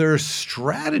these other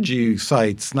strategy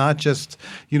sites, not just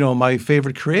my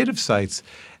favorite creative sites,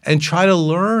 and try to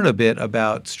learn a bit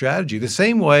about strategy. The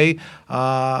same way,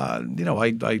 I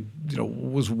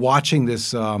was watching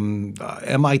this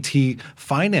MIT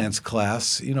finance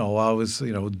class. I was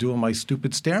doing my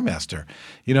stupid Stairmaster.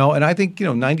 And I think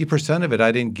 90% of it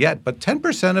I didn't get, but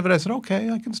 10% of it I said,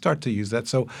 okay, I can start to use that.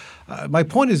 So my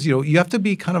point is, you have to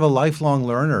be kind of a lifelong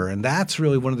learner, and that's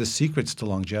really one of the secrets to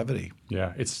longevity.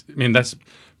 Yeah, that's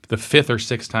the fifth or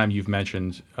sixth time you've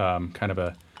mentioned kind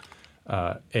of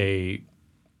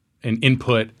an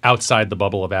input outside the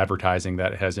bubble of advertising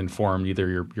that has informed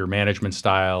either your management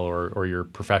style or your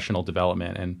professional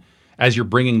development. And as you're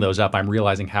bringing those up, I'm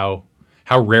realizing how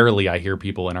rarely I hear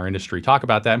people in our industry talk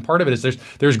about that. And part of it is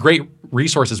there's great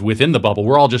resources within the bubble.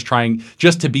 We're all just trying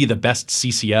to be the best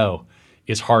CCO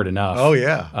is hard enough. Oh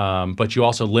yeah. But you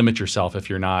also limit yourself if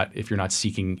you're not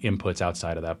seeking inputs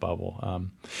outside of that bubble.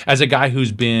 As a guy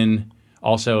who's been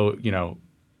also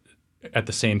at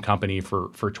the same company for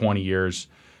 20 years.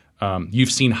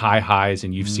 You've seen high highs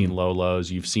and you've seen low lows.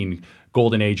 You've seen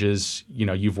golden ages.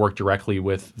 You've worked directly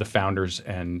with the founders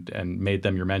and made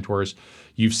them your mentors.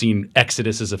 You've seen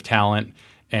exoduses of talent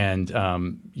and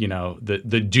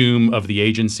the doom of the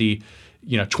agency.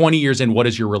 20 years in, what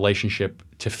is your relationship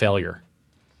to failure?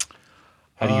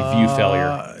 How do you view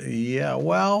failure? Yeah,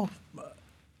 well,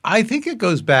 I think it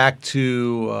goes back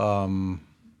to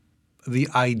the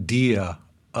idea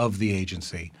of the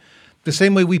agency. The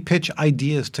same way we pitch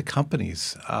ideas to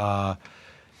companies. The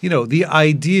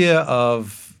idea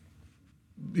of,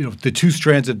 the two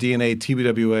strands of DNA,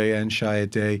 TBWA and Chiat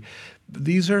Day,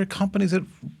 these are companies that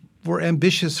were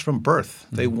ambitious from birth.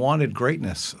 They wanted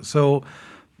greatness. So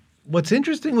what's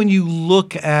interesting when you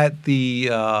look at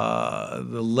the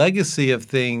legacy of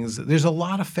things, there's a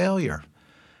lot of failure.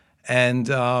 And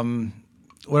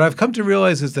what I've come to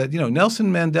realize is that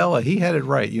Nelson Mandela, he had it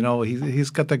right.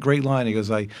 He's got that great line. He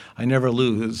goes, "I never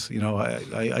lose.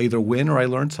 I either win or I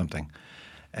learn something."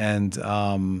 And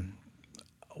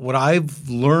what I've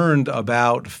learned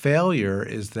about failure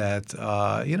is that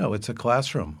it's a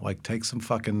classroom. Like, take some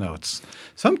fucking notes.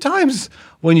 Sometimes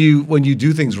when you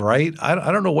do things right,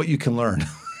 I don't know what you can learn.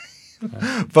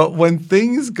 But when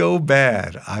things go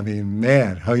bad, I mean,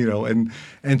 man,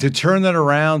 and to turn that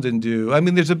around and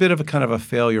there's a bit of a kind of a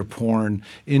failure porn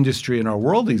industry in our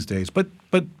world these days. But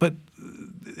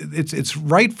it's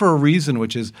right for a reason,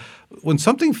 which is when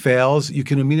something fails, you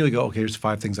can immediately go, okay, here's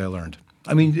 5 things I learned.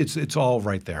 It's all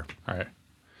right there. All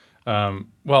right.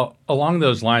 Well, along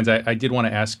those lines, I did want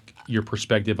to ask your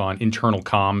perspective on internal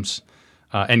comms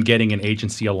and getting an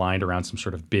agency aligned around some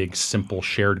sort of big, simple,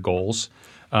 shared goals.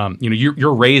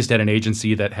 You're raised at an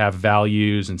agency that have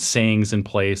values and sayings in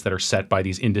place that are set by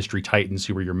these industry titans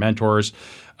who are your mentors.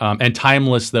 And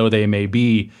timeless though they may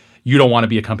be, you don't want to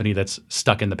be a company that's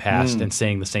stuck in the past and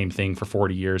saying the same thing for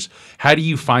 40 years. How do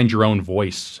you find your own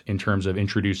voice in terms of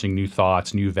introducing new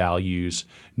thoughts, new values,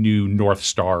 new North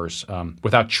Stars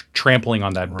without trampling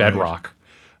on that bedrock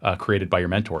created by your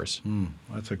mentors?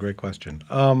 That's a great question.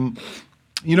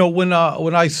 When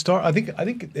I start, I think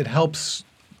it helps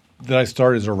that I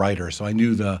started as a writer, so I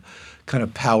knew the kind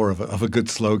of power of a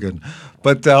good slogan.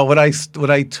 But when I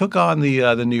took on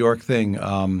the New York thing,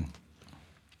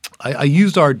 I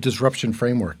used our disruption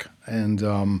framework,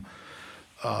 and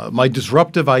my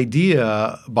disruptive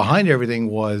idea behind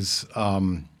everything was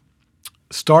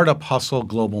startup hustle,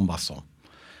 global muscle.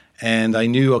 And I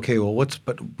knew, okay, well, let's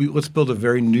build a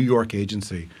very New York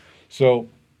agency. So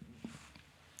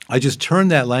I just turned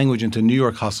that language into New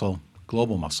York hustle,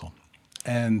 global muscle.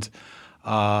 And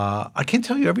I can't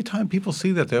tell you, every time people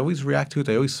see that, they always react to it.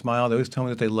 They always smile. They always tell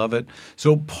me that they love it.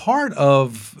 So part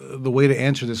of the way to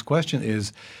answer this question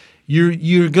is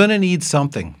you're going to need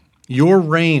something. Your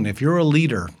reign, if you're a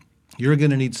leader, you're going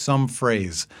to need some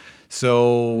phrase.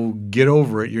 So get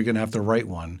over it. You're going to have to write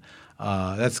one.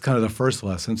 That's kind of the first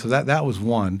lesson. So that was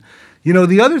one.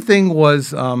 The other thing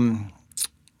was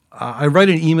I write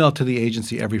an email to the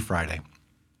agency every Friday.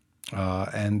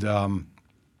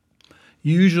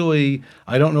 Usually,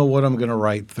 I don't know what I'm going to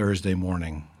write Thursday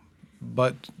morning,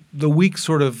 but the week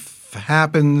sort of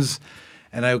happens,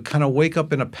 and I kind of wake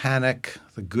up in a panic,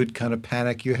 the good kind of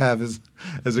panic you have as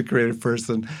a creative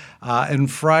person.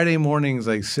 And Friday mornings,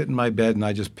 I sit in my bed and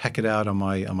I just peck it out on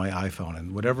my iPhone,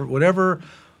 and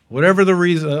whatever the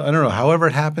reason, I don't know, however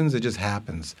it happens, it just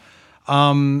happens.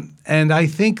 And I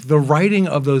think the writing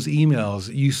of those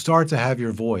emails, you start to have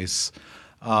your voice.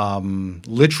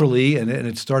 literally, and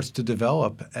it starts to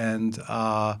develop. And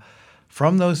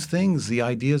from those things, the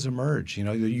ideas emerge. You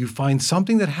know, you find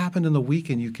something that happened in the week,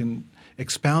 and you can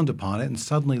expound upon it, and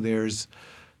suddenly there's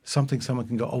something someone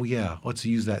can go, oh yeah, let's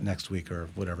use that next week or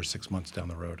whatever, 6 months down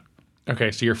the road.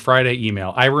 Okay, so your Friday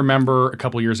email. I remember a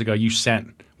couple years ago you sent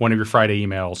one of your Friday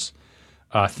emails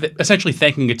essentially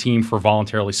thanking a team for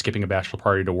voluntarily skipping a bachelor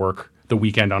party to work the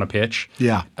weekend on a pitch.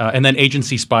 Yeah. And then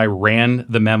Agency Spy ran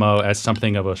the memo as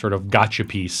something of a sort of gotcha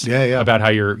piece about how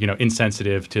you're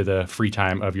insensitive to the free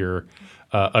time of your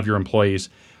employees.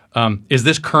 Is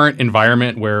this current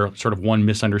environment where sort of one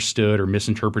misunderstood or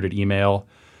misinterpreted email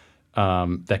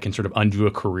that can sort of undo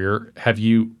a career, have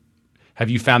you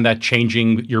found that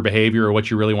changing your behavior or what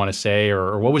you really want to say,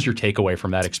 or what was your takeaway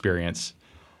from that experience?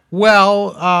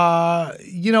 Well,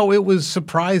 it was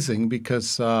surprising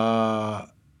because, I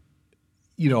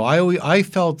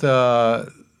felt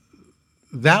that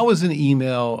was an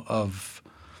email of,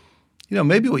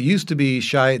 maybe what used to be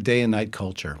Chiat day and night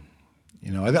culture.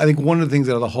 I think one of the things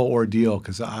out of the whole ordeal,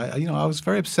 because I was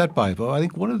very upset by it, but I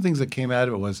think one of the things that came out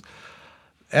of it was,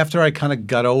 after I kind of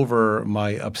got over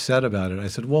my upset about it, I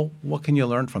said, well, what can you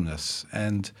learn from this?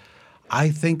 And I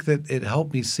think that it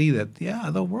helped me see that,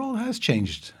 the world has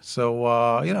changed. So,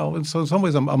 and so in some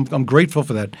ways I'm grateful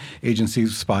for that Agency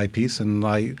Spy piece, and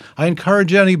I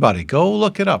encourage anybody, go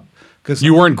look it up.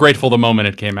 You weren't grateful the moment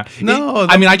it came out. No.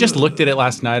 I just looked at it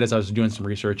last night as I was doing some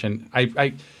research, and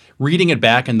I reading it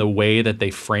back and the way that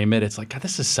they frame it, it's like, God,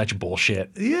 this is such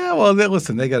bullshit. Yeah, well,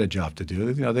 listen, they got a job to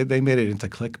do. They made it into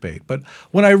clickbait. But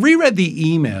when I reread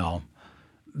the email,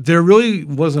 there really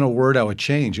wasn't a word I would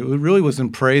change. It really was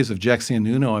in praise of Jexe and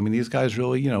Nuno. I mean, these guys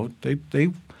really,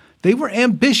 they were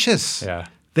ambitious. Yeah.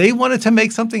 They wanted to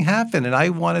make something happen, and I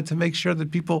wanted to make sure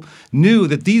that people knew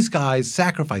that these guys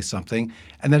sacrificed something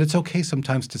and that it's okay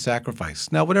sometimes to sacrifice.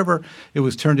 Now, whatever it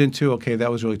was turned into, okay,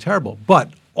 that was really terrible. But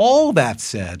all that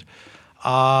said,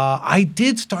 I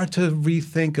did start to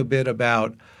rethink a bit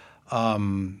about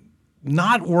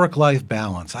not work-life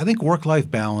balance. I think work-life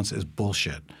balance is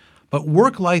bullshit. But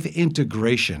work-life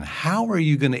integration, how are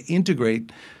you going to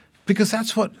integrate? Because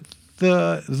that's what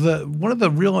one of the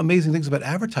real amazing things about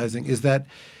advertising is that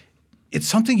it's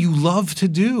something you love to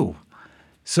do.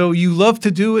 So you love to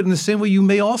do it in the same way you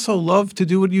may also love to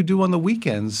do what you do on the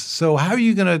weekends. So how are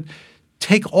you going to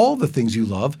take all the things you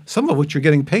love, some of which you're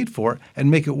getting paid for, and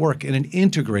make it work in an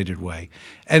integrated way?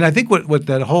 And I think what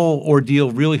that whole ordeal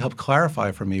really helped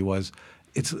clarify for me was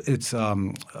it's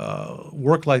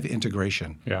work-life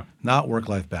integration, not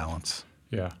work-life balance.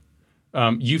 Yeah.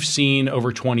 You've seen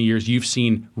over 20 years, you've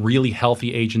seen really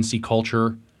healthy agency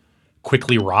culture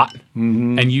quickly rot,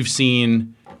 and you've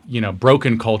seen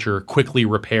broken culture quickly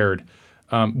repaired.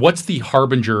 What's the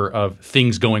harbinger of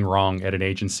things going wrong at an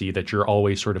agency that you're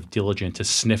always sort of diligent to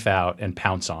sniff out and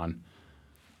pounce on?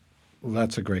 Well,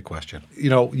 that's a great question.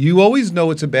 You always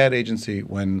know it's a bad agency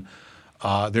when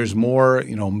there's more,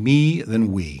 me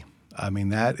than we. I mean,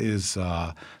 that's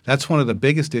one of the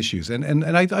biggest issues. And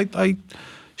I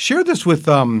shared this with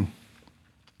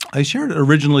I shared it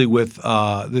originally with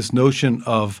this notion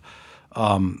of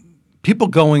people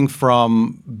going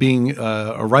from being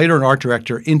a writer and art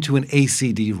director into an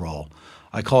ACD role.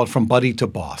 I call it from buddy to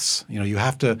boss. You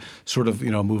have to sort of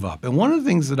move up. And one of the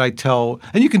things that I tell,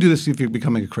 and you can do this if you're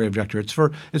becoming a creative director,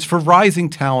 it's for rising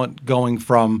talent going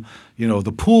from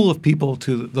the pool of people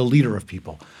to the leader of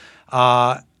people.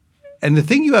 And the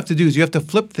thing you have to do is you have to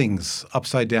flip things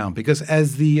upside down, because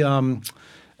as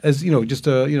just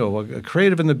a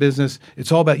creative in the business,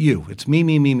 it's all about you. It's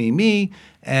me,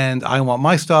 and I want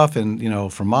my stuff, and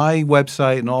from my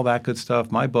website and all that good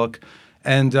stuff, my book,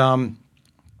 and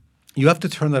you have to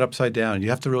turn that upside down. You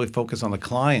have to really focus on the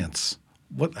clients.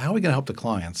 How are we going to help the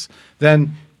clients?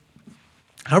 Then,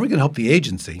 how are we going to help the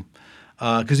agency?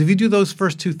 Because if you do those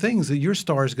first two things, your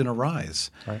star is going to rise.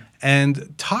 Right.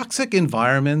 And toxic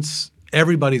environments,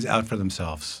 everybody's out for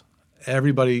themselves.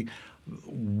 Everybody.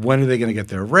 When are they going to get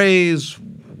their raise?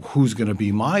 Who's going to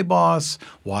be my boss?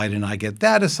 Why didn't I get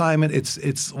that assignment?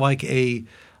 It's like it's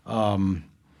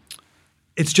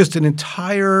just an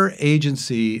entire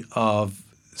agency of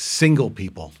single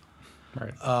people,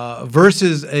 right.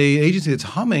 Versus a agency that's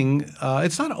humming.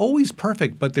 It's not always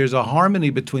perfect, but there's a harmony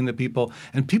between the people,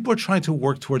 and people are trying to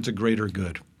work towards a greater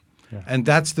good, and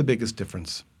that's the biggest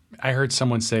difference. I heard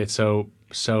someone say it so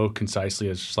concisely.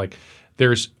 It's just like,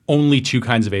 there's only two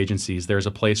kinds of agencies. There's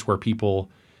a place where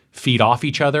people feed off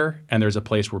each other, and there's a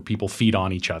place where people feed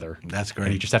on each other. That's great.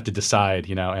 And you just have to decide,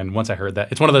 and once I heard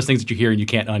that, it's one of those things that you hear and you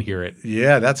can't unhear it.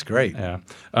 Yeah, that's great. Yeah.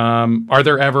 Are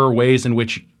there ever ways in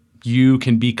which you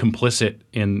can be complicit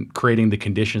in creating the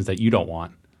conditions that you don't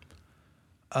want?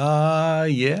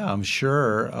 Yeah, I'm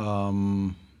sure.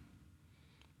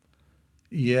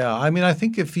 Yeah, I mean, I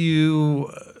think if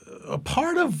you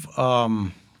part of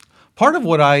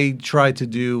what I tried to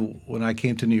do when I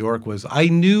came to New York was I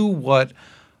knew what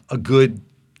a good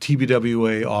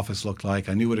TBWA office looked like.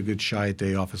 I knew what a good Chiat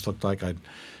Day office looked like. I'd,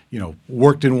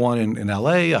 worked in one in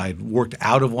LA. I'd worked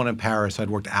out of one in Paris. I'd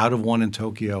worked out of one in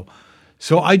Tokyo.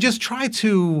 So I just tried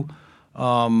to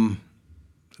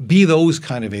be those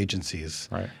kind of agencies.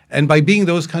 Right. And by being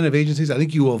those kind of agencies, I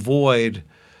think you avoid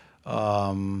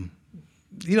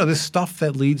this stuff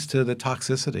that leads to the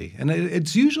toxicity. And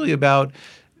it's usually about,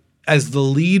 as the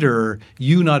leader,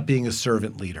 you not being a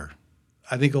servant leader.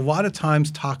 I think a lot of times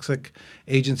toxic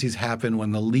agencies happen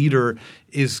when the leader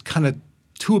is kind of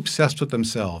too obsessed with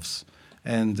themselves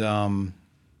and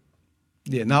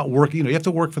not working. You have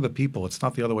to work for the people. It's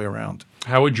not the other way around.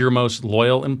 How would your most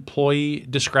loyal employee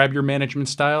describe your management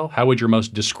style? How would your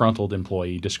most disgruntled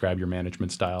employee describe your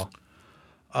management style?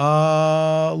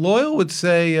 Loyal would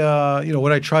say,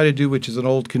 what I try to do, which is an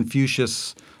old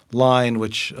Confucius line,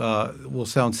 which will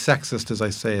sound sexist as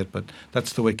I say it, but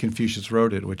that's the way Confucius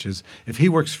wrote it, which is, if he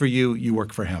works for you, you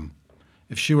work for him.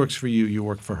 If she works for you, you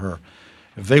work for her.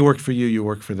 If they work for you, you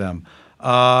work for them.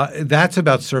 That's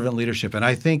about servant leadership. And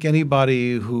I think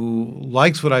anybody who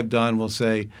likes what I've done will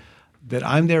say that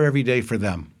I'm there every day for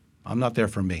them. I'm not there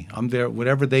for me. I'm there,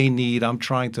 whatever they need. I'm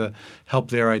trying to help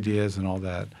their ideas and all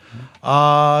that.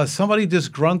 Somebody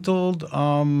disgruntled,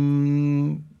 I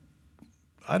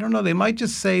don't know. They might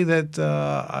just say that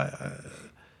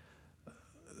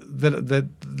that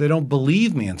they don't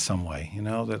believe me in some way.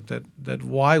 That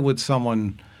why would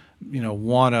someone,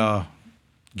 want to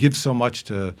give so much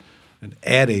to an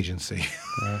ad agency?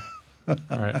 Right.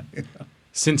 All right.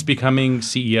 Since becoming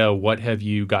CEO, what have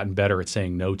you gotten better at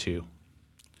saying no to?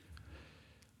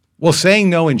 Well, saying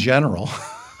no in general.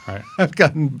 Right. I've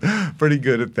gotten pretty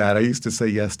good at that. I used to say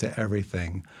yes to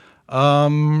everything. We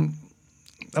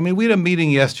had a meeting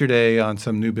yesterday on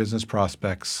some new business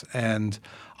prospects, and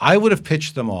I would have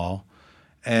pitched them all.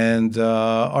 And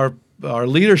our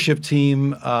leadership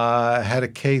team had a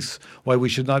case why we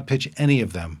should not pitch any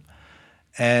of them.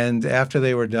 And after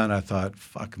they were done, I thought,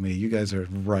 fuck me, you guys are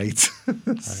right.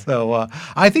 So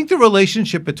I think the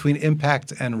relationship between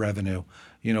impact and revenue,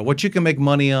 what you can make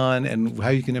money on and how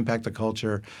you can impact the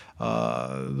culture,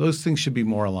 those things should be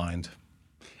more aligned.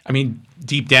 I mean,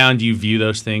 deep down, do you view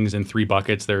those things in three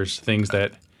buckets? There's things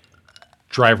that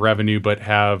drive revenue but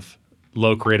have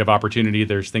low creative opportunity.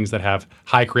 There's things that have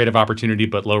high creative opportunity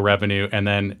but low revenue. And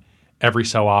then every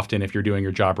so often, if you're doing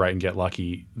your job right and get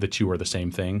lucky, the two are the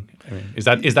same thing. I mean, is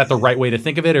that the right way to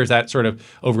think of it, or is that sort of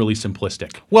overly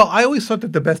simplistic? Well, I always thought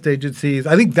that the best agencies,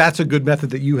 I think that's a good method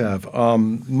that you have.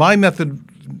 My method,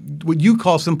 what you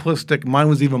call simplistic, mine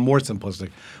was even more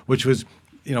simplistic, which was,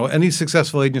 any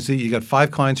successful agency, you got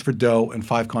 5 clients for dough and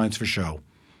 5 clients for show.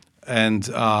 And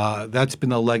that's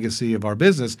been the legacy of our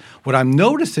business. What I'm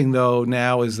noticing, though,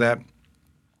 now is that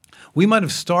we might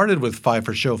have started with 5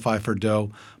 for show, 5 for dough,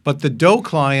 but the dough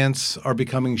clients are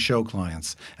becoming show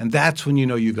clients. And that's when you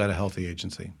know you've got a healthy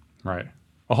agency. Right.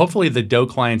 Well, hopefully the dough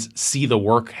clients see the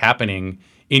work happening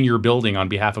in your building on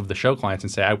behalf of the show clients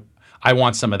and say, I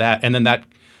want some of that. And then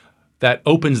that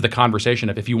opens the conversation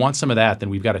of, if you want some of that, then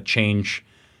we've got to change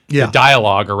the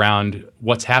dialogue around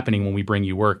what's happening when we bring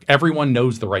you work. Everyone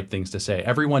knows the right things to say.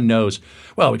 Everyone knows,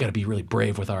 well, we got to be really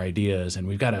brave with our ideas, and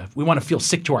we want to feel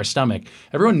sick to our stomach.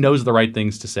 Everyone knows the right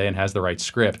things to say and has the right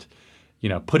script.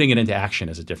 Putting it into action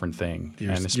is a different thing.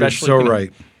 And especially, you're so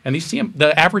right. And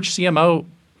the average CMO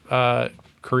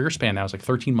career span now is like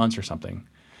 13 months or something.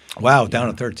 Wow, down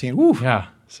to 13. Woo. Yeah.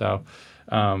 So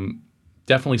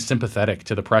definitely sympathetic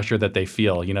to the pressure that they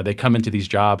feel. They come into these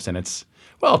jobs and it's,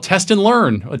 well, test and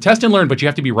learn, but you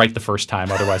have to be right the first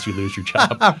time. Otherwise, you lose your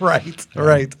job. Right.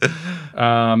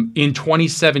 In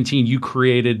 2017, you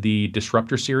created the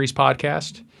Disruptor Series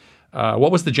podcast.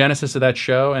 What was the genesis of that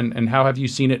show, and how have you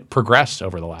seen it progress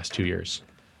over the last 2 years?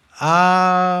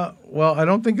 Well, I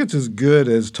don't think it's as good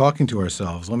as talking to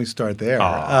ourselves. Let me start there.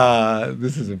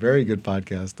 This is a very good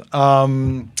podcast.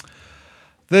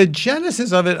 The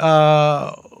genesis of it,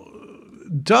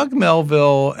 Doug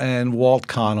Melville and Walt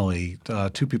Connolly,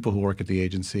 2 people who work at the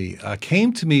agency,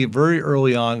 came to me very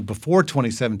early on, before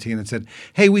 2017, and said,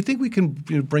 hey, we think we can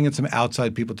bring in some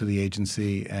outside people to the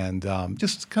agency and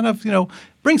just kind of,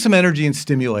 bring some energy and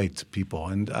stimulate people.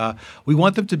 And we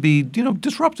want them to be,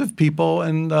 disruptive people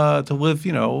and to live,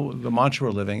 the mantra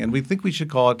we're living. And we think we should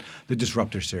call it the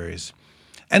Disruptor Series.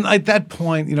 And at that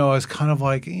point, I was kind of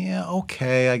like, yeah,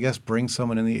 okay, I guess bring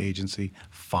someone in the agency,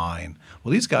 fine.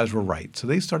 Well, these guys were right. So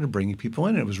they started bringing people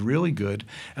in, and it was really good.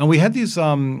 And we had these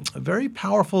very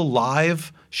powerful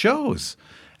live shows.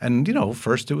 And,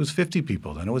 first it was 50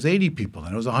 people, then it was 80 people,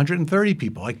 then it was 130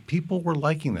 people. Like, people were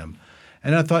liking them.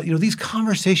 And I thought, these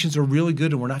conversations are really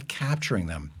good, and we're not capturing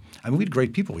them. I mean, we had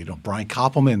great people. Brian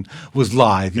Koppelman was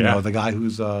live, the guy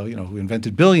who's, who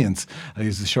invented Billions.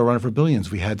 He's the showrunner for Billions.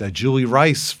 We had Julie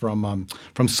Rice from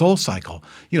Soul Cycle.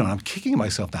 And I'm kicking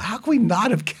myself now. How can we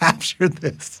not have captured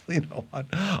this,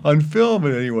 on film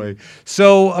in any way?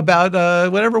 So about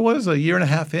whatever it was, a year and a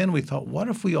half in, we thought, what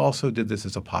if we also did this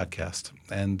as a podcast?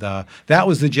 And that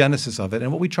was the genesis of it.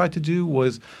 And what we tried to do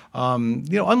was,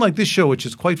 unlike this show, which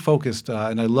is quite focused,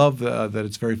 and I love that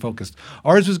it's very focused,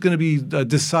 ours was going to be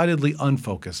decidedly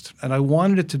unfocused. And I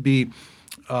wanted it to be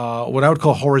what I would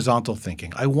call horizontal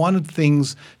thinking. I wanted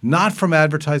things not from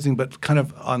advertising, but kind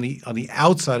of on the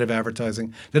outside of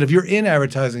advertising, that if you're in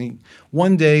advertising,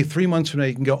 one day, 3 months from now,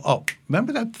 you can go, oh,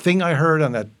 remember that thing I heard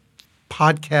on that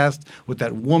podcast with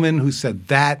that woman who said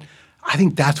that? I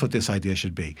think that's what this idea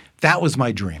should be. That was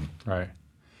my dream. Right.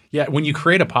 Yeah. When you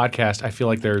create a podcast, I feel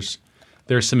like there's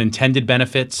some intended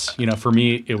benefits. For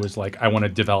me, it was like I want to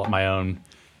develop my own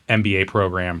MBA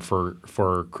program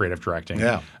for creative directing.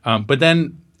 Yeah. But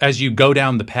then as you go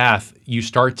down the path, you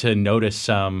start to notice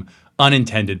some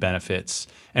unintended benefits.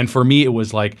 And for me, it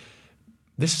was like,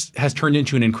 this has turned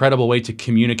into an incredible way to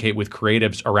communicate with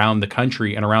creatives around the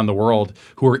country and around the world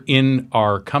who are in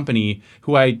our company,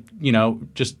 who I,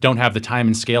 just don't have the time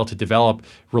and scale to develop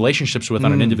relationships with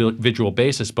on an individual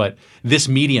basis. But this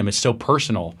medium is so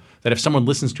personal that if someone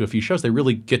listens to a few shows, they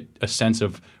really get a sense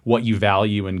of what you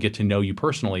value and get to know you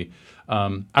personally.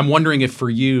 I'm wondering if for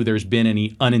you, there's been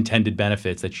any unintended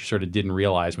benefits that you sort of didn't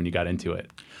realize when you got into it.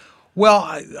 Well,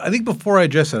 I think before I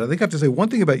address that, I think I have to say one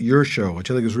thing about your show, which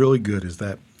I think is really good, is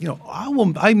that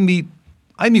I meet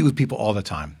with people all the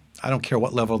time. I don't care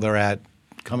what level they're at,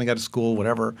 coming out of school,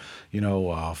 whatever.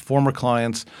 Former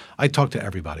clients. I talk to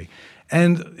everybody,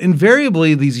 and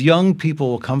invariably these young people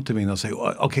will come to me and they'll say,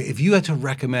 well, "Okay, if you had to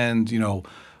recommend,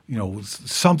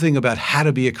 something about how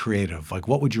to be a creative, like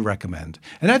what would you recommend?"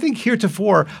 And I think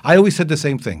heretofore, I always said the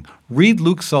same thing. Read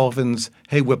Luke Sullivan's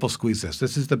Hey Whipple, Squeeze This.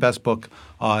 This is the best book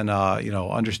on,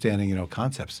 understanding,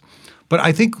 concepts. But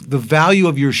I think the value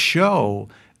of your show,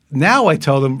 now I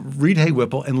tell them, read Hey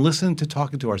Whipple and listen to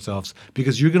Talking to Ourselves,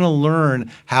 because you're going to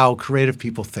learn how creative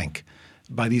people think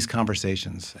by these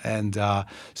conversations. And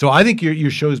so I think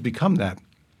your show has become that.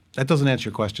 That doesn't answer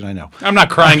your question, I know. I'm not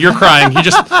crying. You're crying. You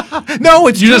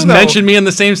just mentioned me in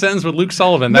the same sentence with Luke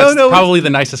Sullivan. That's probably the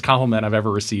nicest compliment I've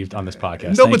ever received on this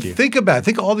podcast. Thank you. Think about it.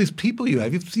 Think of all these people you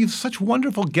have. You have such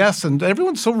wonderful guests, and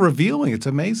everyone's so revealing. It's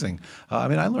amazing.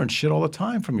 I learn shit all the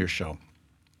time from your show.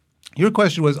 Your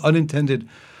question was unintended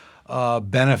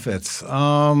benefits.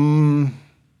 At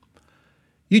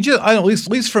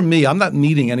least for me, I'm not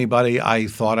meeting anybody I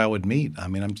thought I would meet. I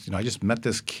just met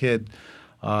this kid.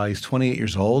 He's 28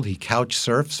 years old. He couch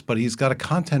surfs, but he's got a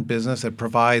content business that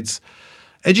provides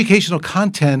educational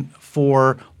content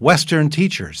for Western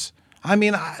teachers.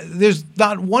 There's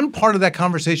not one part of that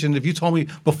conversation, if you told me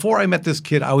before I met this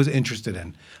kid, I was interested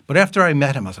in. But after I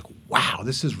met him, I was like, wow,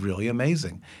 this is really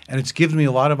amazing. And it's given me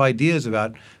a lot of ideas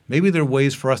about maybe there are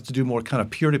ways for us to do more kind of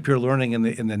peer-to-peer learning in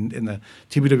the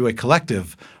TBWA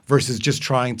collective versus just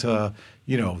trying to,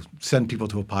 send people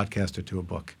to a podcast or to a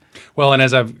book. Well, and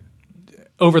as I've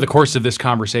over the course of this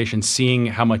conversation, seeing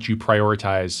how much you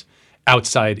prioritize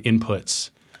outside inputs,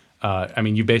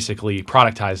 you basically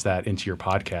productize that into your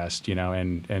podcast,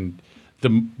 and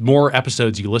the more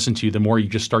episodes you listen to, the more you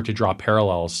just start to draw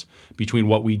parallels between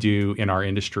what we do in our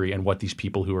industry and what these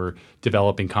people who are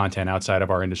developing content outside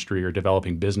of our industry or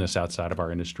developing business outside of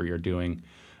our industry are doing.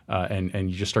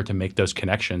 And you just start to make those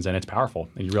connections, and it's powerful.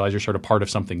 And you realize you're sort of part of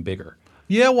something bigger.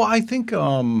 Yeah, well, I think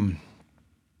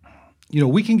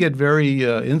we can get very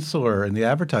insular in the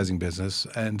advertising business,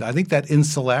 and I think that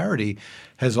insularity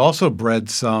has also bred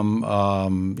some,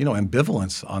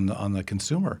 ambivalence on the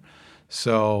consumer,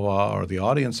 or the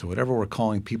audience, or whatever we're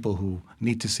calling people who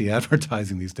need to see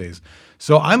advertising these days.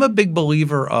 So I'm a big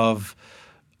believer of,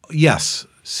 yes,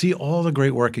 see all the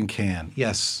great work in Cannes.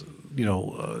 Yes,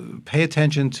 pay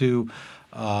attention to,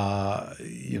 ads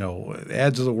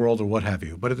of the world or what have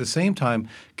you. But at the same time,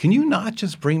 can you not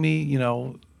just bring me,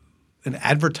 an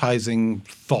advertising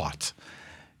thought?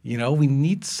 We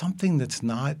need something that's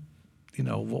not,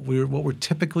 what we're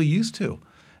typically used to.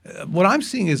 What I'm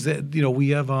seeing is that we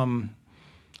have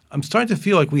I'm starting to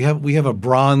feel like we have a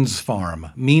bronze farm,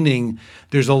 meaning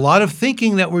there's a lot of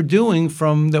thinking that we're doing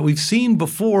that we've seen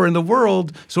before in the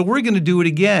world, so we're going to do it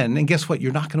again. And guess what?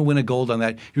 You're not going to win a gold on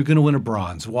that. You're going to win a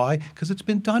bronze. Why? Because it's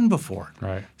been done before.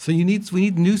 Right. So we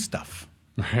need new stuff.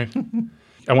 Right.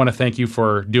 I want to thank you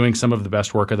for doing some of the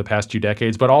best work of the past 2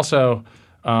 decades, but also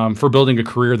for building a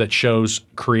career that shows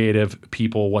creative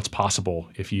people what's possible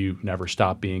if you never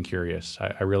stop being curious.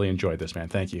 I really enjoyed this, man.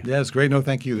 Thank you. Yeah, it's great. No,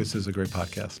 thank you. This is a great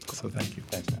podcast. So thank you.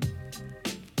 Thanks, man.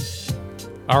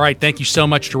 All right. Thank you so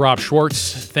much to Rob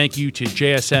Schwartz. Thank you to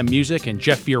JSM Music and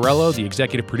Jeff Fiorello, the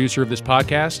executive producer of this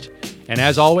podcast. And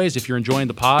as always, if you're enjoying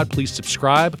the pod, please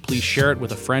subscribe. Please share it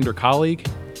with a friend or colleague.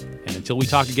 And until we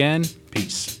talk again,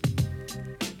 peace.